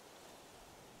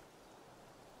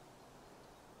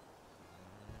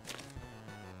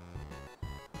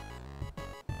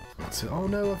 That's it. Oh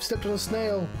no, I've stepped on a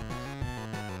snail!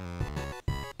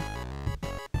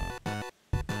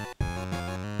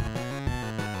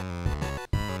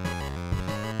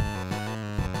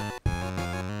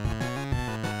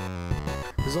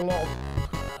 There's a lot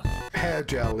of hair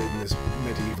gel in this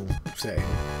medieval setting.